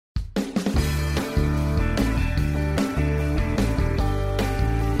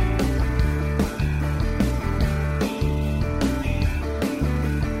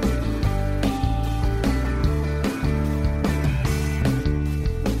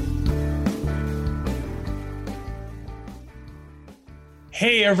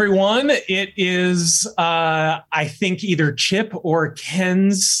Hey, everyone. It is, I think, either Chip or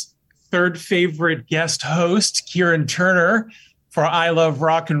Ken's third favorite guest host, Kieran Turner, for I Love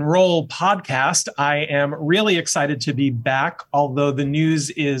Rock and Roll podcast. I am really excited to be back, although the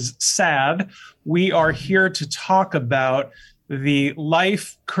news is sad. We are here to talk about the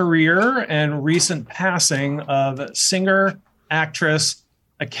life, career, and recent passing of singer, actress,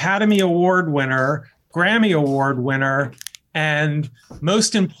 Academy Award winner, Grammy Award winner, and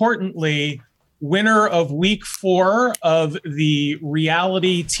most importantly, winner of week 4 of the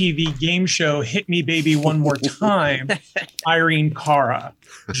reality TV game show Hit Me Baby One More Time, Irene Cara.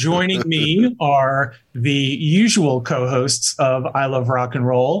 Joining me are the usual co-hosts of I Love Rock and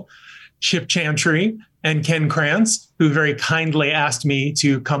Roll, Chip Chantry and Ken Krantz, who very kindly asked me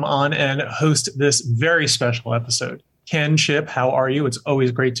to come on and host this very special episode. Ken, Chip, how are you? It's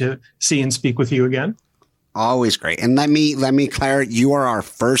always great to see and speak with you again. Always great. And let me clarify, you are our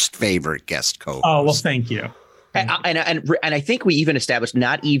first favorite guest co-host. Oh, well, thank you. And I think we even established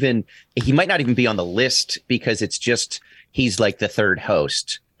he might not even be on the list because it's just he's like the third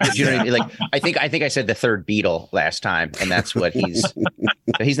host. You know what I mean? Like I think I said the third Beatle last time, and that's what he's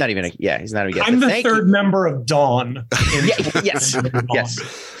not even a guest. I'm the third member of Dawn. Yes.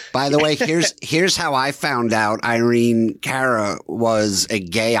 By the way, here's how I found out Irene Cara was a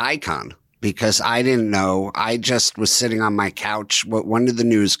gay icon. Because I didn't know. I just was sitting on my couch. When did the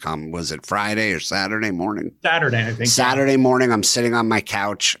news come? Was it Friday or Saturday morning? Saturday, I think. Saturday morning, I'm sitting on my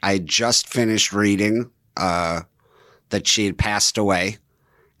couch. I just finished reading that she had passed away.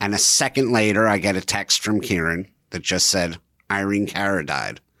 And a second later, I get a text from Kieran that just said, Irene Cara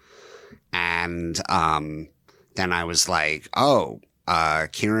died. And then I was like,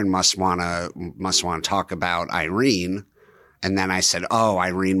 Kieran must want to talk about Irene. And then I said,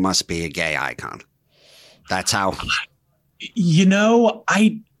 Irene must be a gay icon. That's how. You know,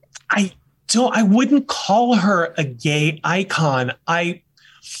 I wouldn't call her a gay icon.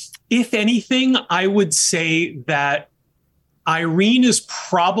 If anything, I would say that Irene is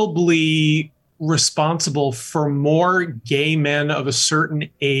probably responsible for more gay men of a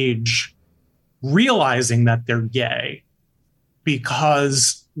certain age realizing that they're gay.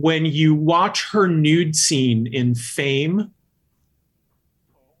 Because when you watch her nude scene in Fame,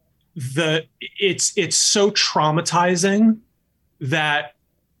 it's so traumatizing that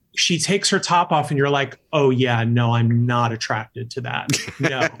she takes her top off and you're like, oh yeah, no, I'm not attracted to that.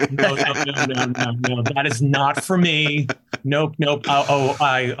 No, that is not for me. Nope.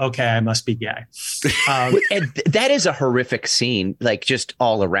 I must be gay. And that is a horrific scene, like just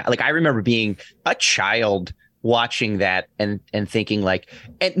all around. Like I remember being a child watching that and thinking like,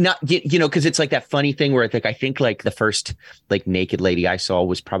 and not, you know, because it's like that funny thing where I think like the first like naked lady I saw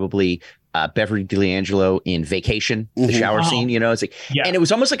was probably Beverly D'Angelo in Vacation, the shower scene, you know, it's like, and it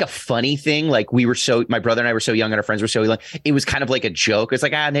was almost like a funny thing. Like my brother and I were so young and our friends were so young. It was kind of like a joke. It's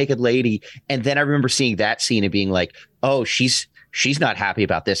like, naked lady. And then I remember seeing that scene and being like, oh, she's not happy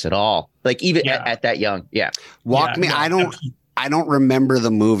about this at all. Like even at that young. Yeah. I don't remember the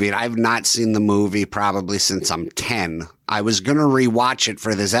movie. I've not seen the movie probably since I'm 10. I was going to rewatch it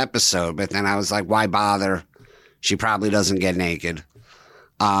for this episode, but then I was like, why bother? She probably doesn't get naked.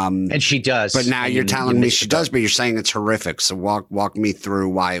 And she does. But now you're telling me she does, but you're saying it's horrific. So walk me through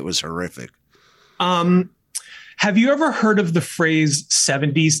why it was horrific. Have you ever heard of the phrase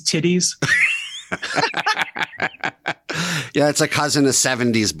 70s titties? Yeah, it's a cousin of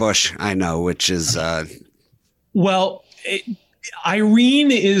 70s Bush, I know, which is... Irene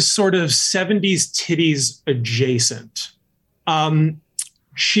is sort of 70s titties adjacent.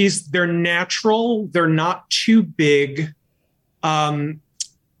 They're natural. They're not too big.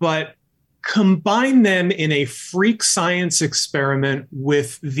 But combine them in a freak science experiment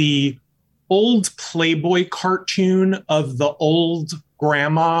with the old Playboy cartoon of the old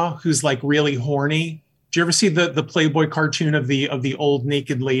grandma who's like really horny. Do you ever see the Playboy cartoon of the old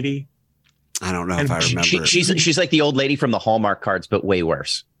naked lady? I don't know if I remember. She's like the old lady from the Hallmark cards, but way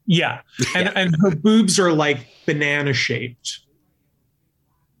worse. Yeah. And her boobs are like banana shaped.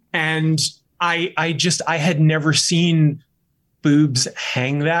 And I had never seen boobs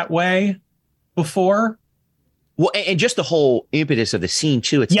hang that way before. Well, and just the whole impetus of the scene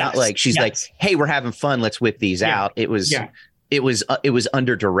too. It's not like she's like, hey, we're having fun. Let's whip these out. It was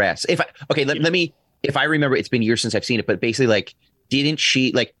under duress. Let me, if I remember, it's been years since I've seen it, but basically like, didn't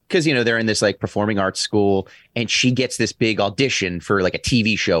she like, because, you know, they're in this like performing arts school and she gets this big audition for like a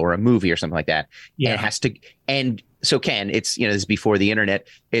TV show or a movie or something like that. Yeah. And it has to. And so Ken, it's, you know, this is before the internet.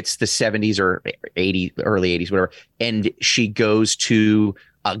 It's the 70s or 80s, early 80s, whatever. And she goes to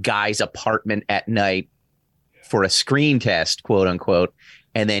a guy's apartment at night for a screen test, quote unquote.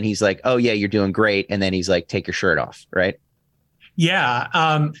 And then he's like, oh yeah, you're doing great. And then he's like, take your shirt off. Right. Yeah.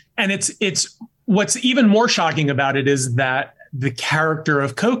 And it's what's even more shocking about it is that the character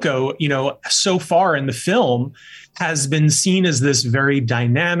of Coco, so far in the film has been seen as this very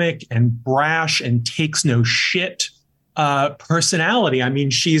dynamic and brash and takes no shit personality. I mean,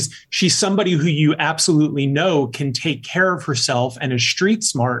 she's somebody who you absolutely know can take care of herself and is street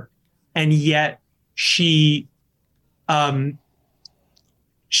smart. And yet she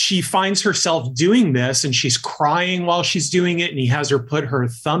finds herself doing this, and she's crying while she's doing it. And he has her put her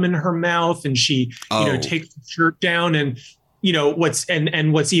thumb in her mouth, and she, takes the shirt down. And,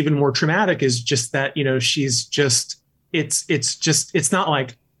 what's even more traumatic is just that, she's just, it's not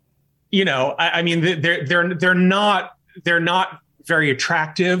like, I mean, they're not very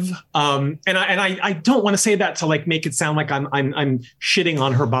attractive. And I don't want to say that to like make it sound like I'm shitting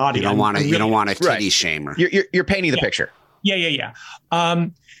on her body. You don't want to titty shame her. You're painting the picture. Yeah.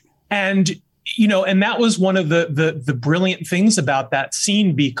 And that was one of the brilliant things about that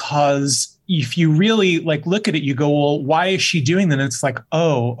scene, because if you really like look at it, you go, well, why is she doing that? And it's like,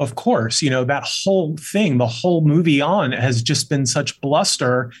 oh, of course, that whole thing, the whole movie on has just been such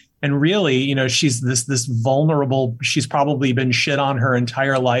bluster. And really, she's this vulnerable, she's probably been shit on her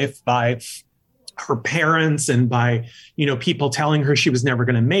entire life by her parents and by, people telling her she was never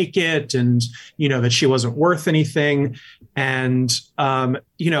going to make it, and, that she wasn't worth anything. And,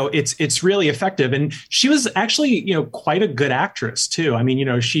 it's really effective. And she was actually, quite a good actress too. I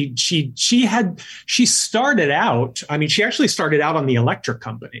mean, she started out, she actually started out on the Electric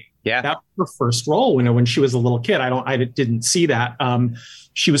Company. Yeah. That was her first role when she was a little kid. I didn't see that.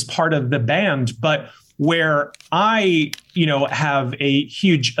 She was part of the band, but where I, have a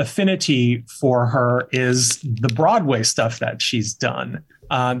huge affinity for her is the Broadway stuff that she's done,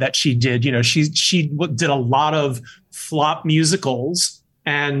 that she did. She did a lot of flop musicals,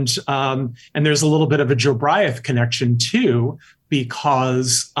 and there's a little bit of a Joe Bryant connection too,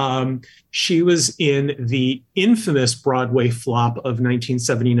 because she was in the infamous Broadway flop of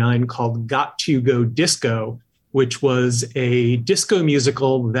 1979 called Got to Go Disco, which was a disco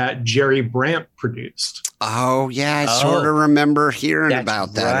musical that Jerry Brandt produced. Oh, yeah. I sort of remember hearing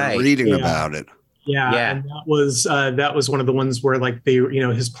about that, or reading about it. Yeah. And that was one of the ones where like they,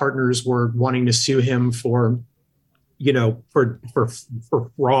 his partners were wanting to sue him for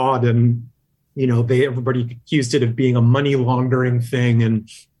fraud. And, everybody accused it of being a money laundering thing. And,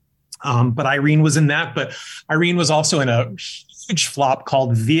 but Irene was in that, but Irene was also in a huge flop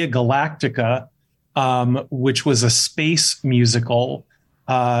called Via Galactica, which was a space musical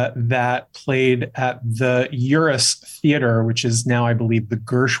that played at the Uris Theater, which is now, I believe, the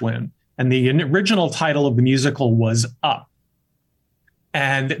Gershwin. And the original title of the musical was Up.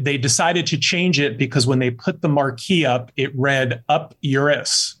 And they decided to change it because when they put the marquee up, it read Up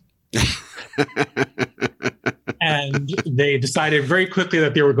Uris. And they decided very quickly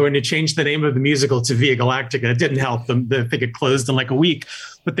that they were going to change the name of the musical to Via Galactica. It didn't help them. I think it closed in like a week.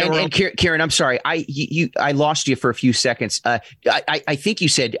 But Kieran, I'm sorry, I lost you for a few seconds. I think you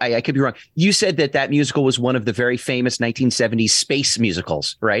said, I could be wrong. You said that musical was one of the very famous 1970s space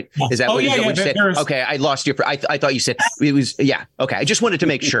musicals, right? Is that what you said? Okay, I lost you. I thought you said it was. Yeah. Okay, I just wanted to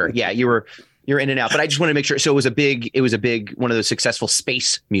make sure. Yeah, you're in and out, but I just want to make sure. So it was a big one of those successful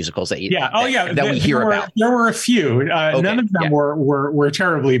space musicals that we hear about. There were a few. None of them were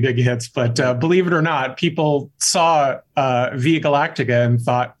terribly big hits, but believe it or not, people saw Via Galactica and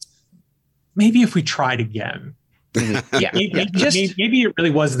thought, maybe if we tried again. Maybe it really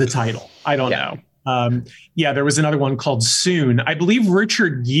was the title. I don't know. There was another one called Soon. I believe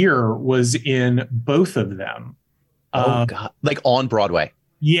Richard Gere was in both of them. Oh God! Like on Broadway.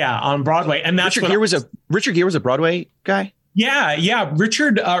 Yeah, on Broadway, and that's Richard Gere was a Broadway guy. Yeah.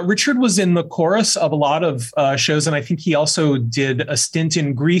 Richard was in the chorus of a lot of shows, and I think he also did a stint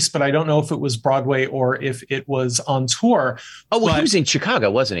in Grease, but I don't know if it was Broadway or if it was on tour. Oh, well, he was in Chicago,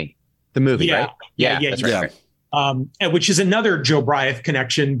 wasn't he? The movie, right? Yeah, that's right. And which is another Joe Bryant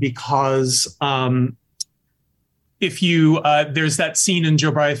connection, because if you there's that scene in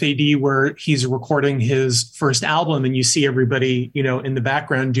Joe Bryant AD where he's recording his first album, and you see everybody, in the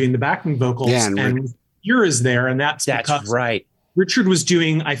background doing the backing vocals, and Gere is there, and that's because right. Richard was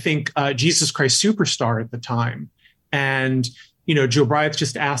doing, I think, Jesus Christ Superstar at the time, and Joe Bryant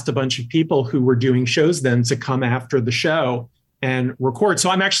just asked a bunch of people who were doing shows then to come after the show and record. So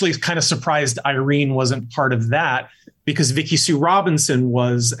I'm actually kind of surprised Irene wasn't part of that, because Vicki Sue Robinson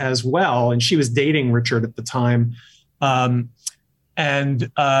was as well, and she was dating Richard at the time.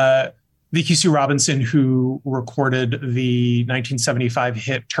 Vicki Sue Robinson, who recorded the 1975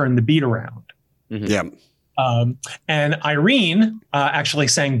 hit "Turn the Beat Around." Mm-hmm. And Irene actually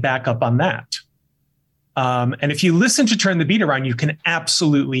sang backup on that. And if you listen to Turn the Beat Around, you can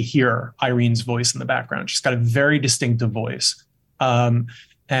absolutely hear Irene's voice in the background. She's got a very distinctive voice. And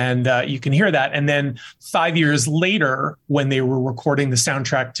you can hear that. And then 5 years later, when they were recording the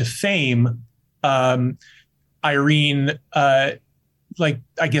soundtrack to Fame, Irene, I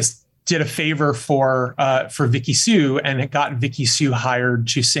guess, did a favor for Vicky Sue, and it got Vicky Sue hired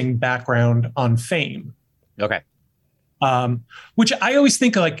to sing background on Fame. Okay. Which I always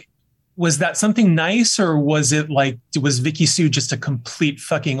think, like, was that something nice, or was Vicky Sue just a complete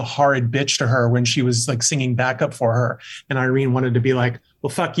fucking horrid bitch to her when she was like singing backup for her? And Irene wanted to be like, well,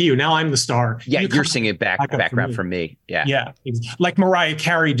 fuck you. Now I'm the star. Yeah, you're singing background for me. Yeah. Yeah. Like Mariah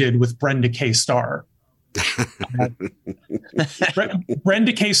Carey did with Brenda K. Starr.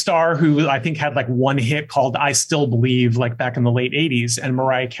 Brenda K. Starr, who I think had like one hit called I Still Believe, like back in the late 80s, and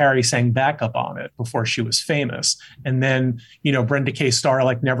Mariah Carey sang backup on it before she was famous. And then, Brenda K. Starr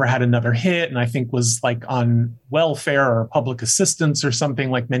like never had another hit, and I think was like on welfare or public assistance or something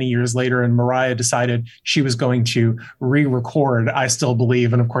like many years later. And Mariah decided she was going to re-record I Still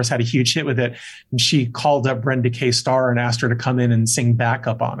Believe, and of course had a huge hit with it. And she called up Brenda K. Starr and asked her to come in and sing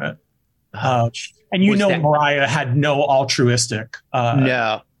backup on it. And Mariah had no altruistic.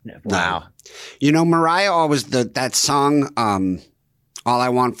 No. Wow. Mariah always that song, "All I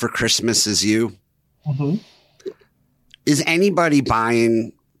Want for Christmas Is You." Mm-hmm. Is anybody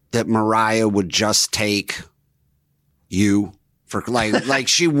buying that Mariah would just take you for like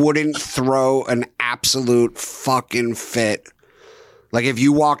she wouldn't throw an absolute fucking fit? Like if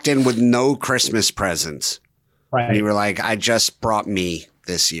you walked in with no Christmas presents, right? And you were like, "I just brought me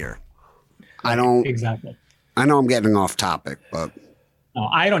this year." I don't exactly. I know I'm getting off topic, but no,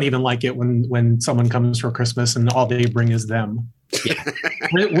 I don't even like it when someone comes for Christmas and all they bring is them. Yeah.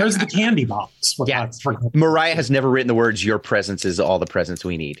 Where's the candy box? Mariah has never written the words "Your presence is all the presents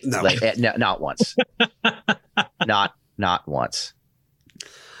we need." No, not once. not once.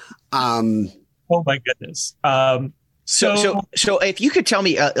 Oh my goodness. So if you could tell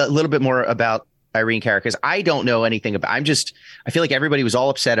me a little bit more about Irene Cara, because I don't know anything about. I feel like everybody was all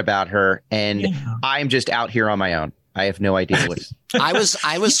upset about her, and I'm just out here on my own. I have no idea what's. I was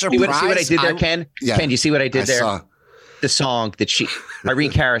surprised. See what I did there, Ken? Yeah, Ken, you see what I did there? Saw. The song that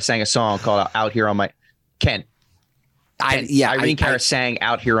Irene Cara sang a song called "Out Here on My." Ken. Irene Cara sang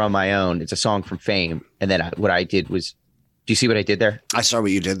 "Out Here on My Own." It's a song from Fame, and then what I did was. Do you see what I did there? I saw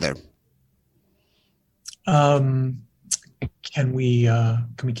what you did there. Can we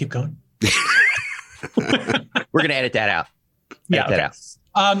keep going? We're gonna edit that out. That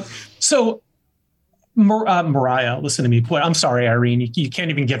out. So Mariah, listen to me. Boy, I'm sorry, Irene. You can't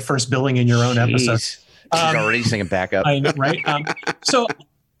even get first billing in your own episode. She's already singing backup. I know, right? So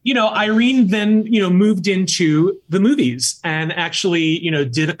Irene then moved into the movies and actually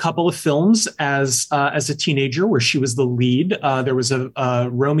did a couple of films as a teenager where she was the lead. There was a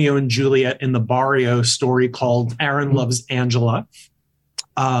Romeo and Juliet in the Barrio story called Aaron Loves Angela.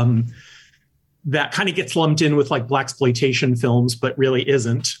 That kind of gets lumped in with like blaxploitation films, but really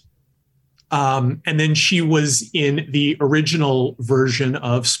isn't. And then she was in the original version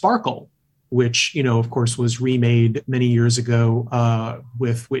of Sparkle, which, of course, was remade many years ago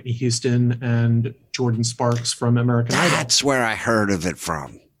with Whitney Houston and Jordan Sparks from American Idol. That's where I heard of it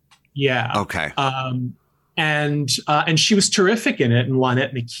from. Yeah. Okay. And she was terrific in it, and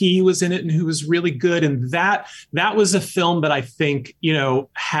Lonette McKee was in it, and who was really good. And that was a film that I think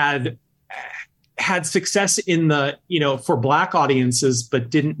had success in the for Black audiences, but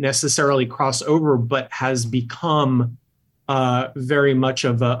didn't necessarily cross over, but has become very much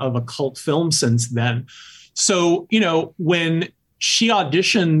of a cult film since then. So when she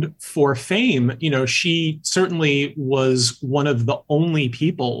auditioned for Fame, she certainly was one of the only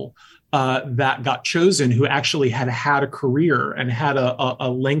people that got chosen who actually had a career and had a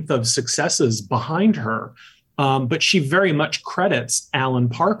length of successes behind her. But she very much credits Alan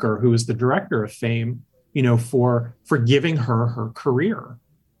Parker, who is the director of Fame, for giving her career,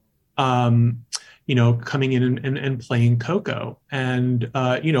 coming in and playing Coco. And,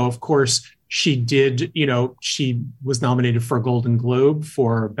 of course, she did, she was nominated for a Golden Globe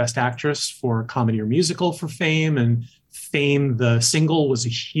for Best Actress for Comedy or Musical for Fame. And Fame, the single, was a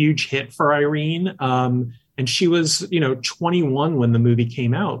huge hit for Irene. And she was, 21 when the movie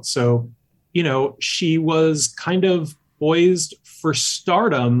came out. So, she was kind of poised for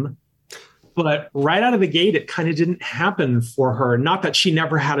stardom, but right out of the gate, it kind of didn't happen for her. Not that she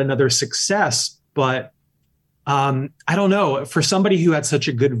never had another success, but I don't know. For somebody who had such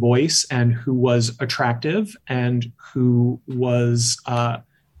a good voice and who was attractive and who was,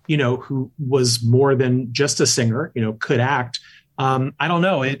 who was more than just a singer, could act. I don't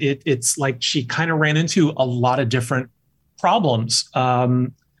know. It's like she kind of ran into a lot of different problems.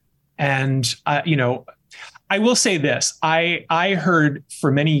 I will say this. I heard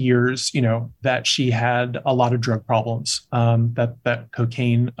for many years, that she had a lot of drug problems, that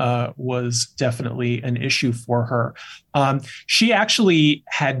cocaine was definitely an issue for her. She actually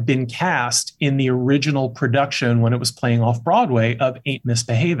had been cast in the original production when it was playing off Broadway of Ain't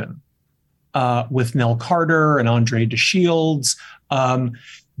Misbehavin', with Nell Carter and Andre DeShields.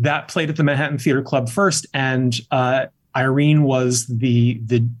 That played at the Manhattan Theater Club first, and Irene was the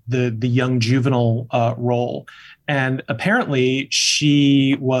young juvenile role, and apparently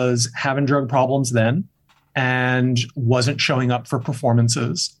she was having drug problems then, and wasn't showing up for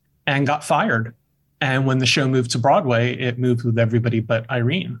performances, and got fired. And when the show moved to Broadway, it moved with everybody but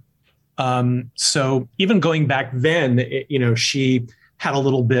Irene. So even going back then, she had a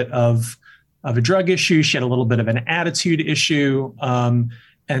little bit of a drug issue. She had a little bit of an attitude issue.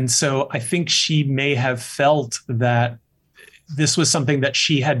 And so I think she may have felt that this was something that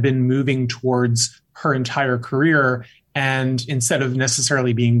she had been moving towards her entire career. And instead of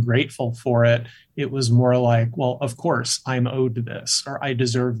necessarily being grateful for it, it was more like, well, of course I'm owed this, or I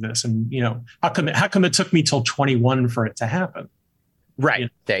deserve this. And, how come it took me till 21 for it to happen? Right.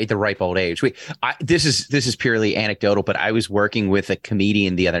 The ripe old age. This is purely anecdotal, but I was working with a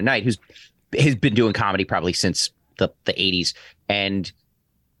comedian the other night who's been doing comedy probably since the 80s. And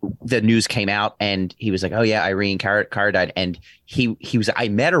the news came out and he was like, oh yeah, Irene Cara died. And he was, I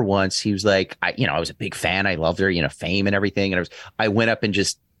met her once. He was like, I was a big fan. I loved her, Fame and everything. And I went up and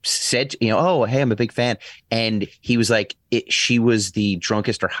just said, oh, hey, I'm a big fan. And he was like, she was the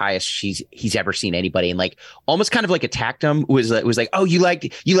drunkest or highest he's ever seen anybody. And like, almost kind of like attacked him, was like, oh, you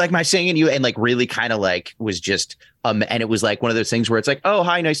like my singing, and like really kind of like was just, and it was like one of those things where it's like, oh,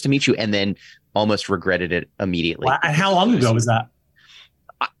 hi, nice to meet you. And then almost regretted it immediately. Wow. And how long ago was that?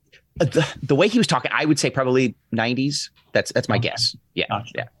 The way he was talking, I would say probably 90s. That's my guess. Yeah.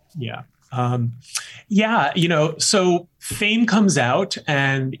 Gotcha. Yeah. So Fame comes out,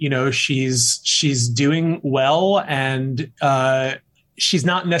 and, she's doing well, and she's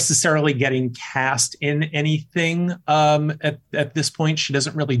not necessarily getting cast in anything at this point. She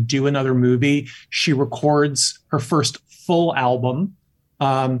doesn't really do another movie. She records her first full album.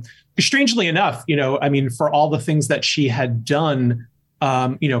 Strangely enough, for all the things that she had done,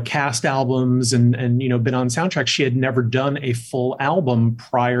 cast albums and been on soundtracks, she had never done a full album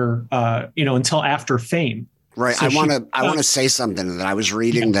prior, until after Fame. Right. So I want to say something that I was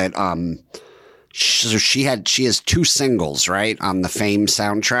reading that, so she has 2 singles, right, on the Fame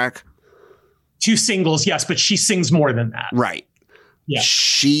soundtrack. 2 singles. Yes. But she sings more than that. Right. Yeah.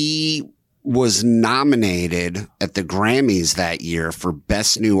 She was nominated at the Grammys that year for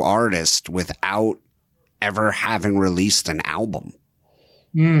Best New Artist without ever having released an album.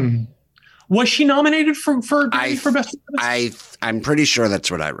 Was she nominated for Best Artist? I'm pretty sure that's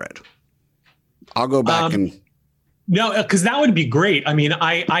what I read. I'll go back no, because that would be great. I mean,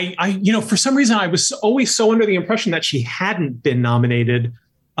 I for some reason I was always so under the impression that she hadn't been nominated.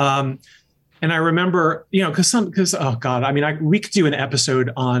 And I remember, because oh God, I mean, we could do an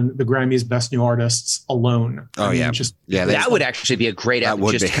episode on the Grammys Best New Artists alone. That would actually be a great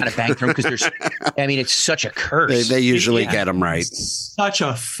episode, just to kind of bang through, because there's, it's such a curse. They usually get them right. Such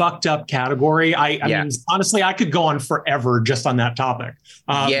a fucked up category. I mean, honestly, I could go on forever just on that topic.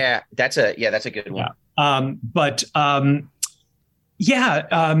 That's a good one.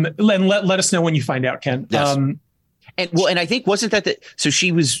 Let us know when you find out, Ken. Yes. And I think wasn't that so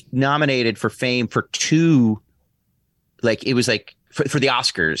she was nominated for Fame for 2, like it was like for the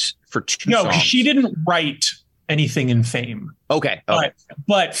Oscars for 2 songs. No, she didn't write anything in Fame. Okay.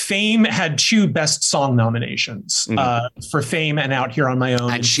 But Fame had 2 Best Song nominations for Fame and Out Here on My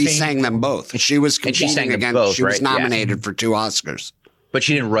Own. And she sang them both. She was competing against. Both, she was nominated for 2 Oscars, but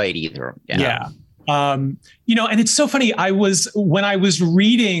she didn't write either. Yeah. And it's so funny. When I was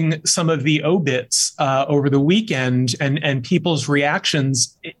reading some of the obits over the weekend and people's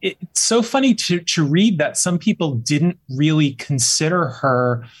reactions, it's so funny to read that some people didn't really consider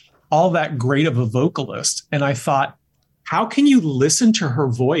her all that great of a vocalist. And I thought, how can you listen to her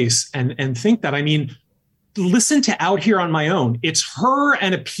voice and think that? I mean, listen to Out Here on My Own. It's her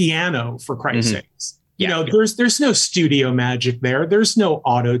and a piano, for Christ's sakes. There's no studio magic there. There's no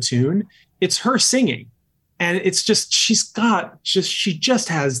auto tune. It's her singing. And it's just, she just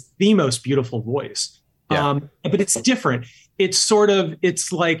has the most beautiful voice. Yeah. But it's different. It's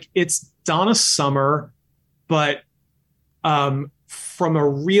like Donna Summer, but from a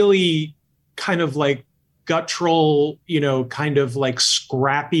really kind of like guttural, kind of like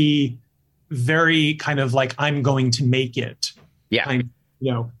scrappy, very kind of like, I'm going to make it. Yeah.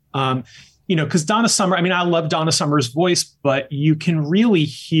 Because Donna Summer, I love Donna Summer's voice, but you can really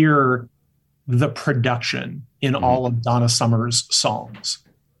hear the production in all of Donna Summer's songs.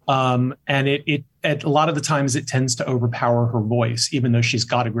 And it a lot of the times it tends to overpower her voice, even though she's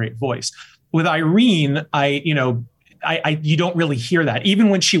got a great voice. With Irene, you don't really hear that. Even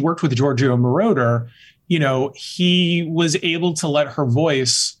when she worked with Giorgio Moroder, he was able to let her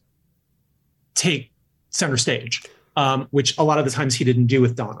voice take center stage, which a lot of the times he didn't do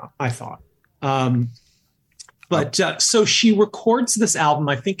with Donna, I thought. So she records this album.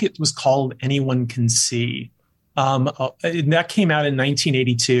 I think it was called Anyone Can See. That came out in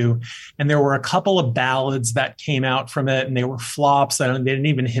 1982, and there were a couple of ballads that came out from it, and they were flops. They didn't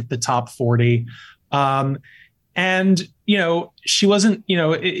even hit the top 40. She wasn't,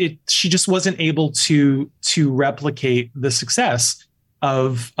 she just wasn't able to replicate the success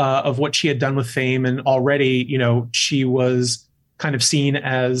of what she had done with Fame, and already, she was kind of seen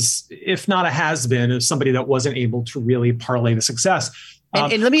as, if not a has-been, as somebody that wasn't able to really parlay the success.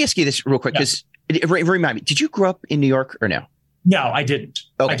 And let me ask you this real quick, because remind me, did you grow up in New York or no? No, I didn't.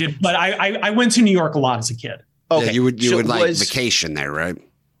 Okay. I did, but I went to New York a lot as a kid. Okay, yeah, you would vacation there, right?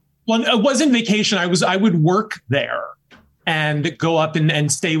 Well, it wasn't vacation. I would work there and go up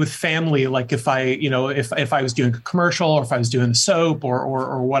and stay with family. Like if I was doing a commercial, or if I was doing the soap,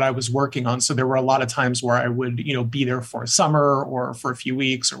 or what I was working on. So there were a lot of times where I would, be there for a summer or for a few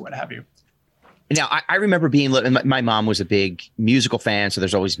weeks or what have you. Now, I remember my mom was a big musical fan, so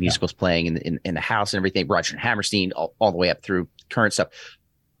there's always musicals playing in the house and everything. Roger and Hammerstein, all the way up through current stuff.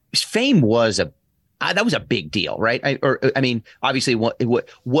 Fame was that was a big deal, right? Obviously,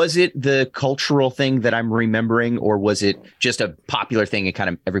 was it the cultural thing that I'm remembering, or was it just a popular thing and kind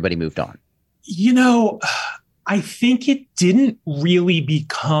of everybody moved on? I think it didn't really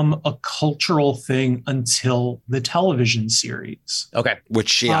become a cultural thing until the television series. Okay, which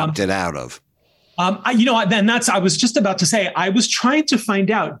she opted out of. I was just about to say, I was trying to find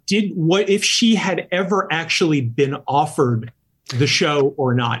out if she had ever actually been offered the show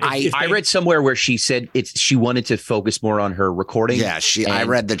or not. I read somewhere where she said she wanted to focus more on her recording. Yeah, I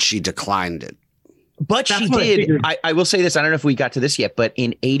read that she declined it. But she did. I will say this. I don't know if we got to this yet, but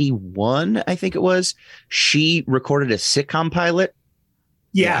in 81, I think it was, she recorded a sitcom pilot.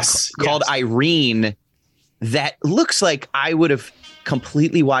 Yes. Called Irene. That looks like I would have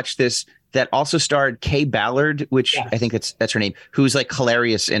completely watched this. That also starred Kay Ballard, which I think that's her name, who's like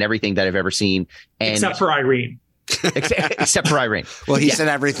hilarious in everything that I've ever seen. Except for Irene. Except for Irene. Well, he said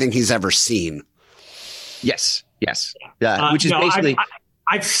everything he's ever seen. Yes. Which is basically...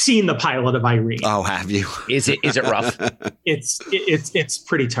 I've seen the pilot of Irene. Oh, have you? Is it rough? It's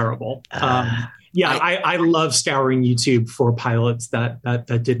pretty terrible. I love scouring YouTube for pilots that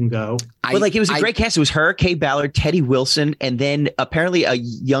didn't go. But it was a great cast. It was her, Kay Ballard, Teddy Wilson, and then apparently a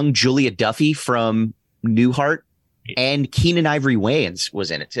young Julia Duffy from Newhart, and Keenan Ivory Wayans was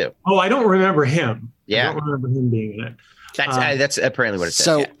in it too. Oh, I don't remember him. Yeah, I don't remember him being in it. That's apparently what it says.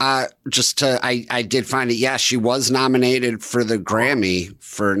 So, I did find it. Yeah, she was nominated for the Grammy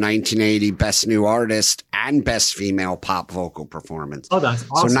for 1980 Best New Artist and Best Female Pop Vocal Performance. Oh, that's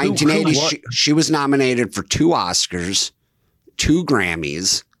awesome. So 1980, she was nominated for 2 Oscars, 2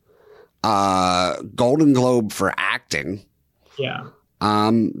 Grammys, Golden Globe for acting. Yeah.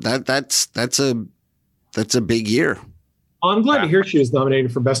 That's a big year. I'm glad to hear she was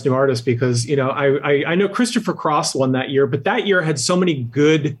nominated for Best New Artist because, I know Christopher Cross won that year, but that year had so many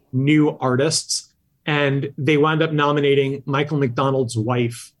good new artists, and they wound up nominating Michael McDonald's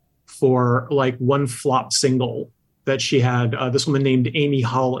wife for like one flop single that she had, this woman named Amy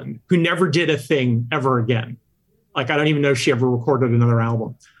Holland, who never did a thing ever again. Like, I don't even know if she ever recorded another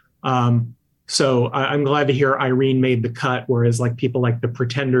album. So I'm glad to hear Irene made the cut, whereas like people like the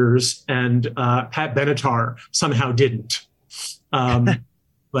Pretenders and Pat Benatar somehow didn't.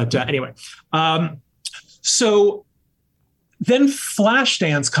 But anyway, so then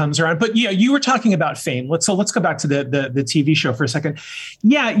Flashdance comes around. But yeah, you were talking about Fame. Let's go back to the TV show for a second.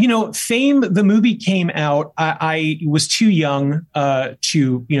 Yeah, Fame, the movie came out. I was too young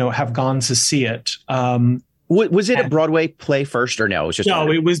to have gone to see it. Was it a Broadway play first or no?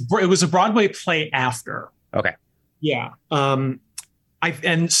 It was a Broadway play after. Okay. Yeah.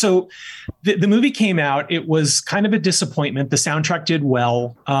 And so the movie came out. It was kind of a disappointment. The soundtrack did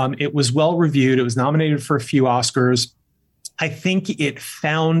well. It was well reviewed. It was nominated for a few Oscars. I think it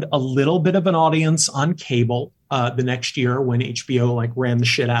found a little bit of an audience on cable the next year when HBO ran the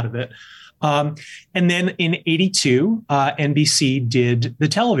shit out of it. And then in 82, NBC did the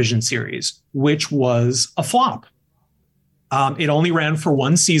television series, which was a flop. It only ran for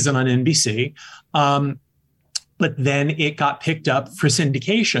one season on NBC, but then it got picked up for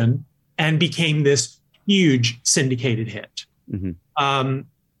syndication and became this huge syndicated hit. Mm-hmm.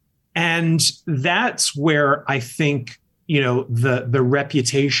 And that's where I think, the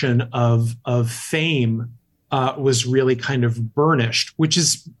reputation of Fame was really kind of burnished, which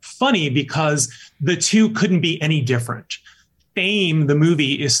is funny because the two couldn't be any different. Fame, the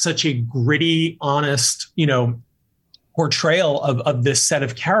movie, is such a gritty, honest, portrayal of this set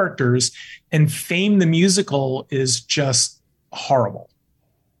of characters, and Fame, the musical, is just horrible.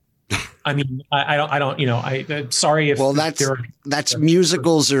 I mean, I don't, sorry if. Well, that's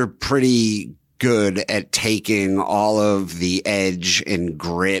musicals are pretty good at taking all of the edge and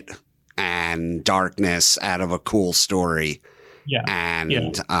grit and darkness out of a cool story,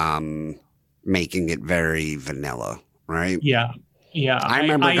 and making it very vanilla, right? Yeah. I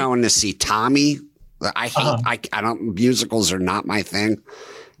remember going to see Tommy. I hate. I don't. Musicals are not my thing,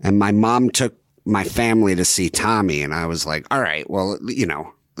 and my mom took my family to see Tommy, and I was like, all right, well,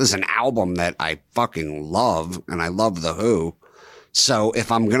 there's an album that I fucking love, and I love The Who. So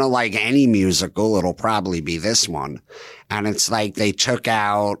if I'm going to like any musical, it'll probably be this one. And it's like they took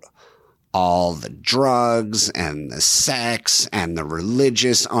out all the drugs and the sex and the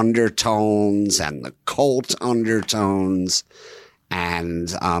religious undertones and the cult undertones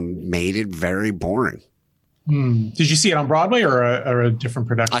and made it very boring. Did you see it on Broadway or a different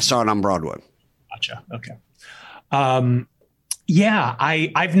production? I saw it on Broadway. Gotcha. Okay. Yeah,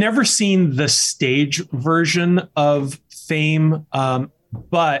 I've never seen the stage version of Fame,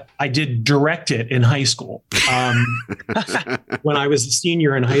 but I did direct it in high school when I was a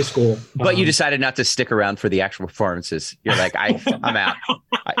senior in high school. But you decided not to stick around for the actual performances. You're like, I'm out.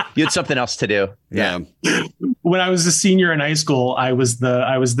 You had something else to do. Yeah. When I was a senior in high school, I was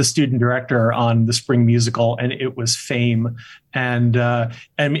the student director on the spring musical, and it was Fame. And I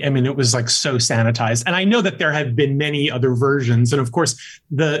mean, it was like so sanitized. And I know that there have been many other versions, and of course,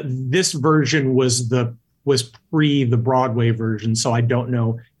 this version was pre the Broadway version, so I don't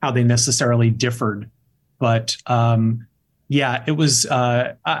know how they necessarily differed. But it was.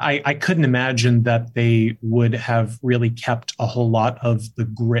 I couldn't imagine that they would have really kept a whole lot of the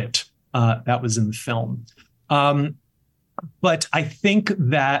grit that was in the film. But I think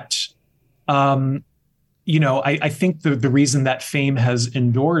that. I think the reason that Fame has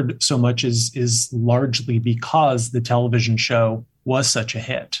endured so much is largely because the television show was such a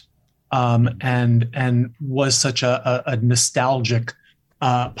hit, and was such a nostalgic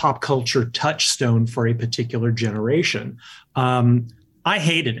pop culture touchstone for a particular generation. I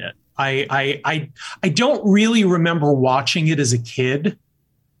hated it. I don't really remember watching it as a kid,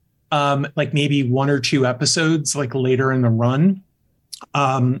 like maybe one or two episodes like later in the run.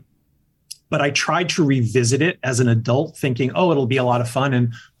 But I tried to revisit it as an adult thinking, it'll be a lot of fun,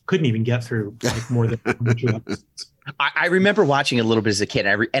 and couldn't even get through like more than 2 episodes. I remember watching it a little bit as a kid,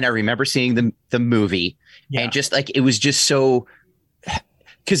 and I remember seeing the movie, and just like, it was just so,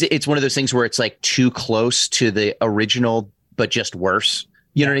 because it's one of those things where it's like too close to the original, but just worse.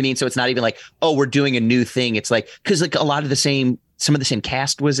 You know what I mean? So it's not even like, we're doing a new thing. It's like, because like some of the same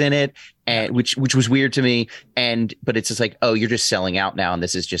cast was in it, and which was weird to me. But it's just like, you're just selling out now, and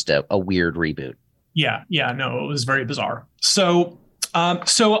this is just a weird reboot. Yeah. No, it was very bizarre. So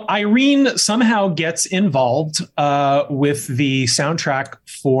Irene somehow gets involved with the soundtrack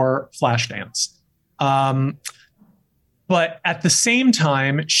for Flashdance. But at the same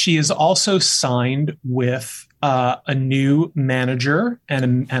time, she is also signed with a new manager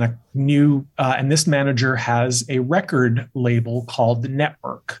and this manager has a record label called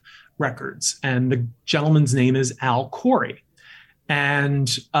Network Records, and the gentleman's name is Al Corey.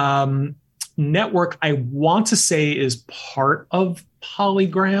 And Network, I want to say, is part of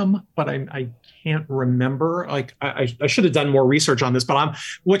Polygram, but I can't remember. Like I should have done more research on this, but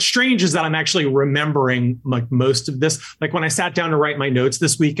what's strange is that I'm actually remembering like most of this. Like when I sat down to write my notes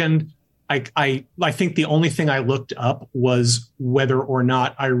this weekend, I think the only thing I looked up was whether or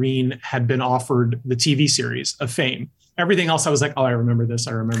not Irene had been offered the TV series of Fame. Everything else, I was like, I remember this.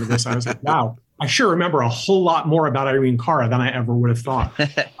 I was like, wow, I sure remember a whole lot more about Irene Cara than I ever would have thought.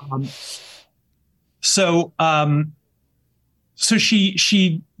 So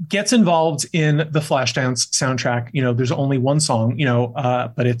she gets involved in the Flashdance soundtrack. There's only one song,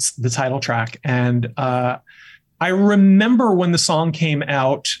 but it's the title track. And I remember when the song came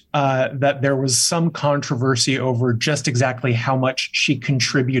out that there was some controversy over just exactly how much she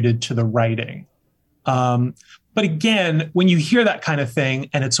contributed to the writing. But again, when you hear that kind of thing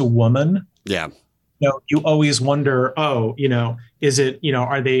and it's a woman, Yeah. you always wonder, is it,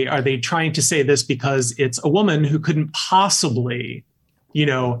 are they trying to say this because it's a woman who couldn't possibly,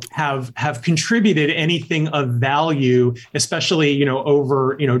 have contributed anything of value, especially,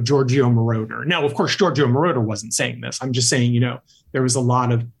 over, Giorgio Moroder. Now, of course, Giorgio Moroder wasn't saying this. I'm just saying, I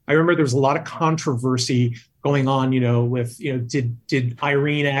remember there was a lot of controversy going on, with, did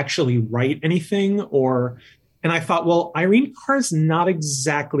Irene actually write anything? And I thought, well, Irene Carr's not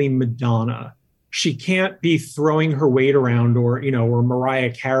exactly Madonna. She can't be throwing her weight around, or Mariah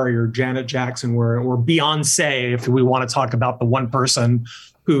Carey or Janet Jackson or Beyonce, if we want to talk about the one person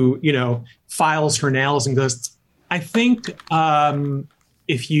who, files her nails and goes. I think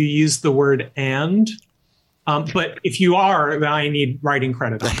if you use the word but if you are, then I need writing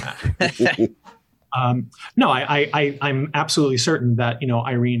credit on that. No, I'm absolutely certain that,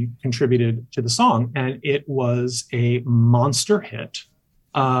 Irene contributed to the song, and it was a monster hit.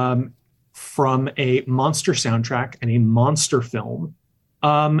 From a monster soundtrack and a monster film.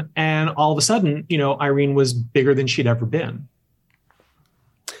 And all of a sudden, Irene was bigger than she'd ever been.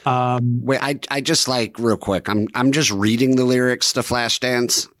 Wait, I just real quick, I'm just reading the lyrics to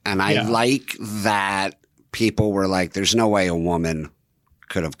Flashdance, and I like that people were like, there's no way a woman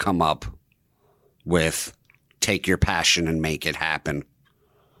could have come up with take your passion and make it happen.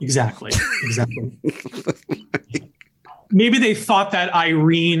 Exactly. Maybe they thought that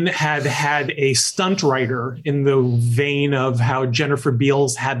Irene had a stunt writer in the vein of how Jennifer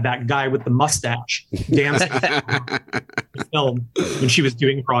Beals had that guy with the mustache dancing in the film when she was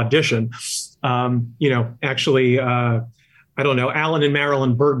doing her audition. Actually, I don't know. Alan and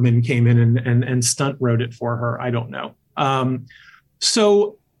Marilyn Bergman came in and stunt wrote it for her. I don't know.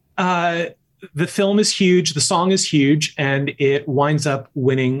 The film is huge, the song is huge, and it winds up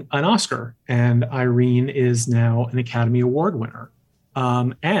winning an Oscar. And Irene is now an Academy Award winner.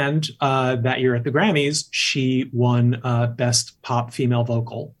 And that year at the Grammys, she won Best Pop Female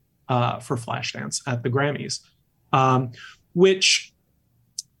Vocal for Flashdance at the Grammys, which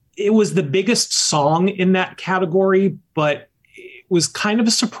it was the biggest song in that category, but it was kind of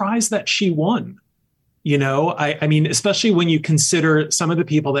a surprise that she won. I mean, especially when you consider some of the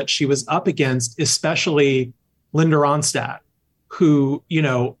people that she was up against, especially Linda Ronstadt, who,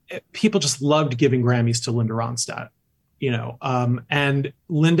 people just loved giving Grammys to Linda Ronstadt, and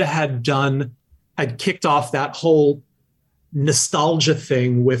Linda had kicked off that whole nostalgia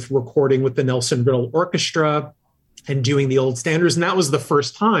thing with recording with the Nelson Riddle Orchestra and doing the old standards. And that was the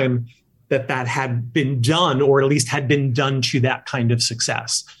first time that had been done, or at least had been done to that kind of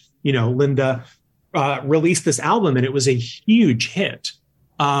success. Linda released this album and it was a huge hit.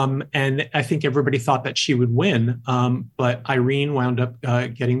 And I think everybody thought that she would win. But Irene wound up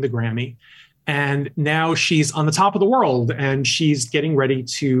getting the Grammy. And now she's on the top of the world and she's getting ready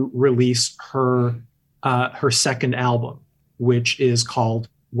to release her second album, which is called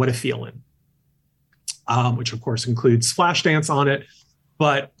What a Feelin', which of course includes Flashdance on it,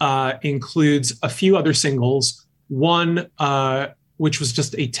 but includes a few other singles. One, which was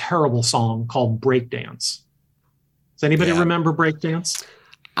just a terrible song called Breakdance. Does anybody remember Breakdance?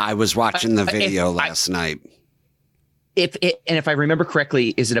 I was watching the video last night. If I remember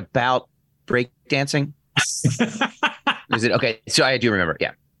correctly, is it about breakdancing? Is it okay? So I do remember.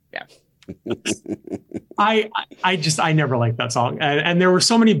 Yeah. I never liked that song, and there were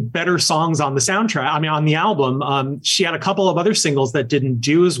so many better songs on the soundtrack. I mean, on the album, she had a couple of other singles that didn't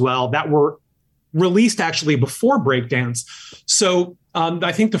do as well that were released actually before Breakdance. So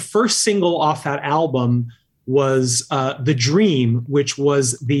I think the first single off that album was The Dream, which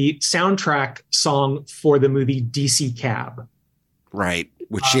was the soundtrack song for the movie DC Cab. Right.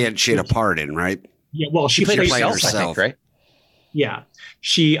 Which she had a part in, right? Yeah. Well, she played herself, I think, right? Yeah.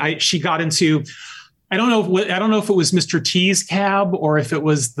 She got into, I don't know if it was Mr. T's cab or if it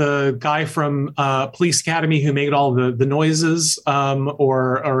was the guy from Police Academy who made all the noises,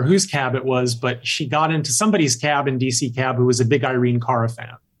 or whose cab it was, but she got into somebody's cab in DC Cab who was a big Irene Cara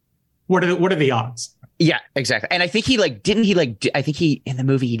fan. What are the odds? Yeah, exactly. And I think I think he in the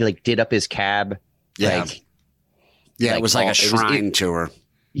movie he did up his cab. Yeah. It was like a shrine to her.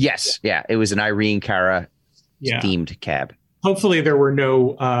 Yes. Yeah. It was an Irene Cara themed cab. Hopefully there were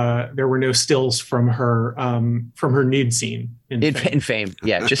no stills from her nude scene in Fame.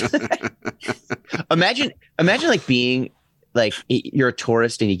 Yeah, just imagine being you're a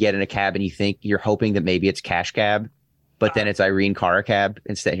tourist and you get in a cab and you think you're hoping that maybe it's Cash Cab, but then it's Irene Cara cab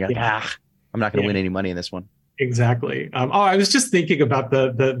instead. You're like, I'm not going to win any money in this one. Exactly. I was just thinking about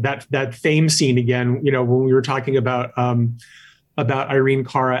that Fame scene again. When we were talking about Irene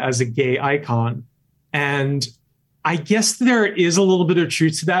Cara as a gay icon, and I guess there is a little bit of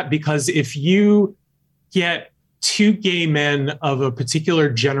truth to that, because if you get two gay men of a particular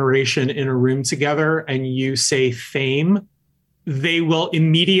generation in a room together and you say fame, they will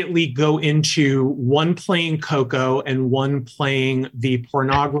immediately go into one playing Coco and one playing the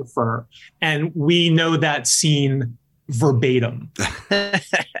pornographer. And we know that scene verbatim.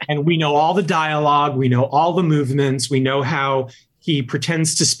 And we know all the dialogue. We know all the movements. We know how he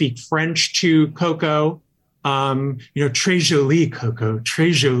pretends to speak French to Coco. Très jolie, Coco,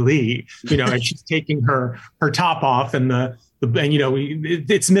 très jolie. And she's taking her top off, and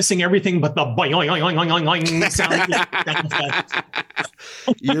it's missing everything but the boing, boing, boing, boing sound.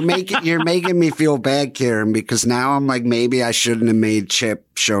 You're making me feel bad, Kieran, because now I'm like, maybe I shouldn't have made Chip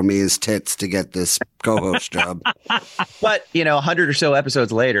show me his tits to get this co-host job. But 100 or so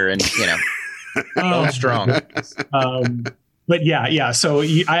episodes later, and going strong. But yeah. So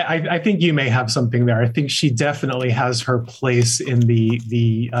I think you may have something there. I think she definitely has her place in the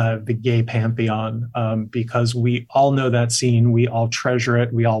gay pantheon, because we all know that scene, we all treasure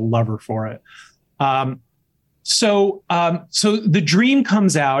it, we all love her for it. So The Dream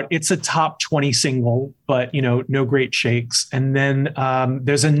comes out. It's a top 20 single, but no great shakes. And then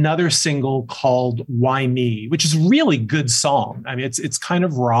there's another single called Why Me, which is a really good song. I mean, it's kind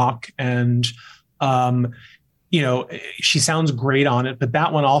of rock, and she sounds great on it, but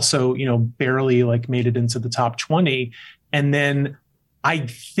that one also, barely made it into the top 20. And then I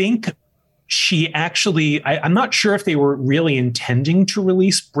think she actually, I'm not sure if they were really intending to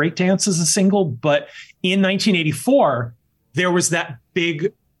release Breakdance as a single, but in 1984, there was that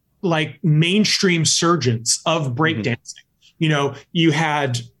big, mainstream surgence of breakdancing. Mm-hmm. You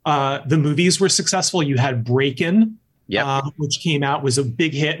had, the movies were successful. You had Breakin'. Yep. Which came out, was a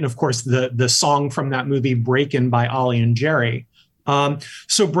big hit. And of course, the song from that movie, Breakin' by Ollie and Jerry.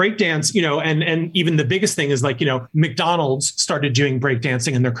 So breakdance, and even the biggest thing is McDonald's started doing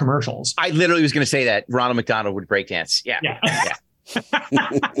breakdancing in their commercials. I literally was going to say that Ronald McDonald would breakdance. Yeah.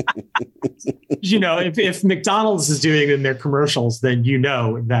 If McDonald's is doing it in their commercials, then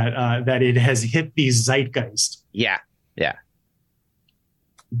that it has hit the zeitgeist. Yeah.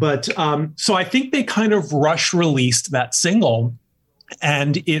 But so I think they kind of rush released that single,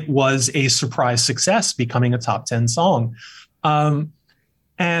 and it was a surprise success, becoming a top 10 song. And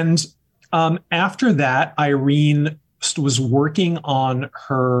after that, Irene was working on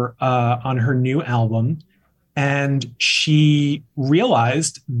her new album, and she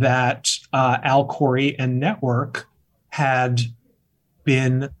realized that Al Corey and Network had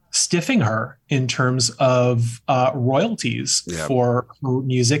been stiffing her in terms of royalties for her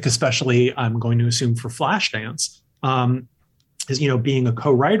music, especially I'm going to assume for Flashdance, as being a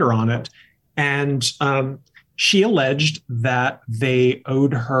co-writer on it. And she alleged that they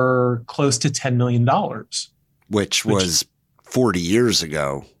owed her close to $10 million. Which was 40 years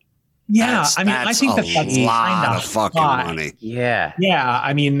ago. Yeah, I think that's a lot of fucking money. Yeah. Yeah,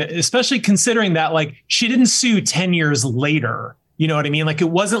 especially considering that she didn't sue 10 years later. You know what I mean? It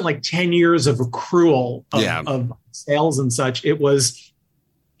wasn't 10 years of accrual of sales and such. It was,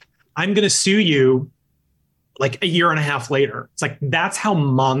 I'm going to sue you a year and a half later. It's that's how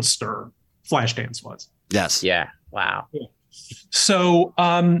monster Flashdance was. Yes. Yeah. Wow. Yeah. So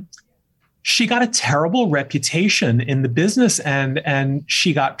she got a terrible reputation in the business, and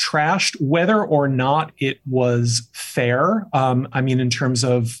she got trashed, whether or not it was fair. In terms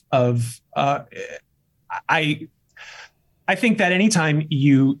of I think that anytime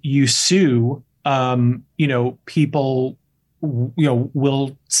you sue, people,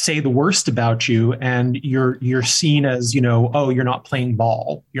 will say the worst about you, and you're seen as, you're not playing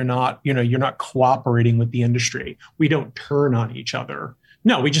ball. You're not cooperating with the industry. We don't turn on each other.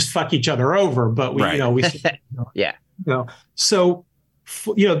 No, we just fuck each other over. But we, right. Yeah. So,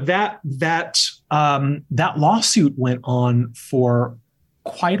 that lawsuit went on for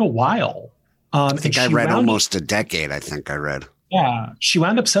quite a while. I think I read almost a decade. I think I read. Yeah. She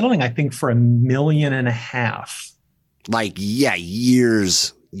wound up settling, I think, for $1.5 million.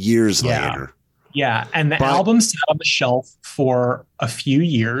 Years later. Yeah. And the album sat on the shelf for a few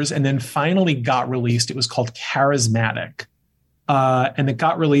years and then finally got released. It was called Charismatic. And it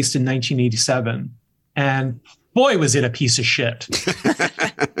got released in 1987. And boy, was it a piece of shit.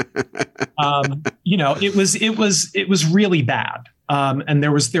 It was really bad. And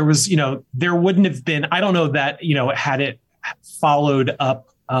there was, there wouldn't have been, I don't know that, had it followed up,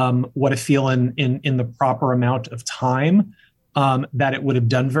 What a Feeling in the proper amount of time, that it would have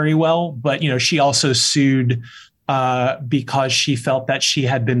done very well. But, she also sued, because she felt that she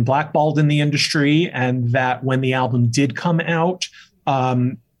had been blackballed in the industry, and that when the album did come out,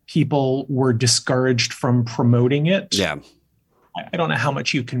 people were discouraged from promoting it. Yeah. I don't know how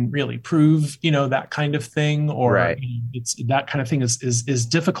much you can really prove, that kind of thing, or Right. It's that kind of thing is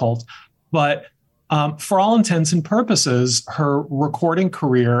difficult. But for all intents and purposes, her recording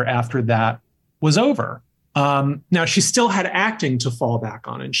career after that was over. Now, she still had acting to fall back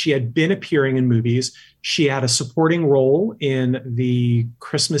on, and she had been appearing in movies. She had a supporting role in the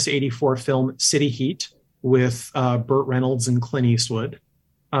Christmas '84 film City Heat with Burt Reynolds and Clint Eastwood.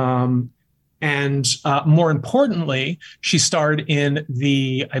 And more importantly, she starred in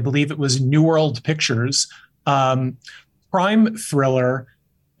I believe it was New World Pictures, crime thriller,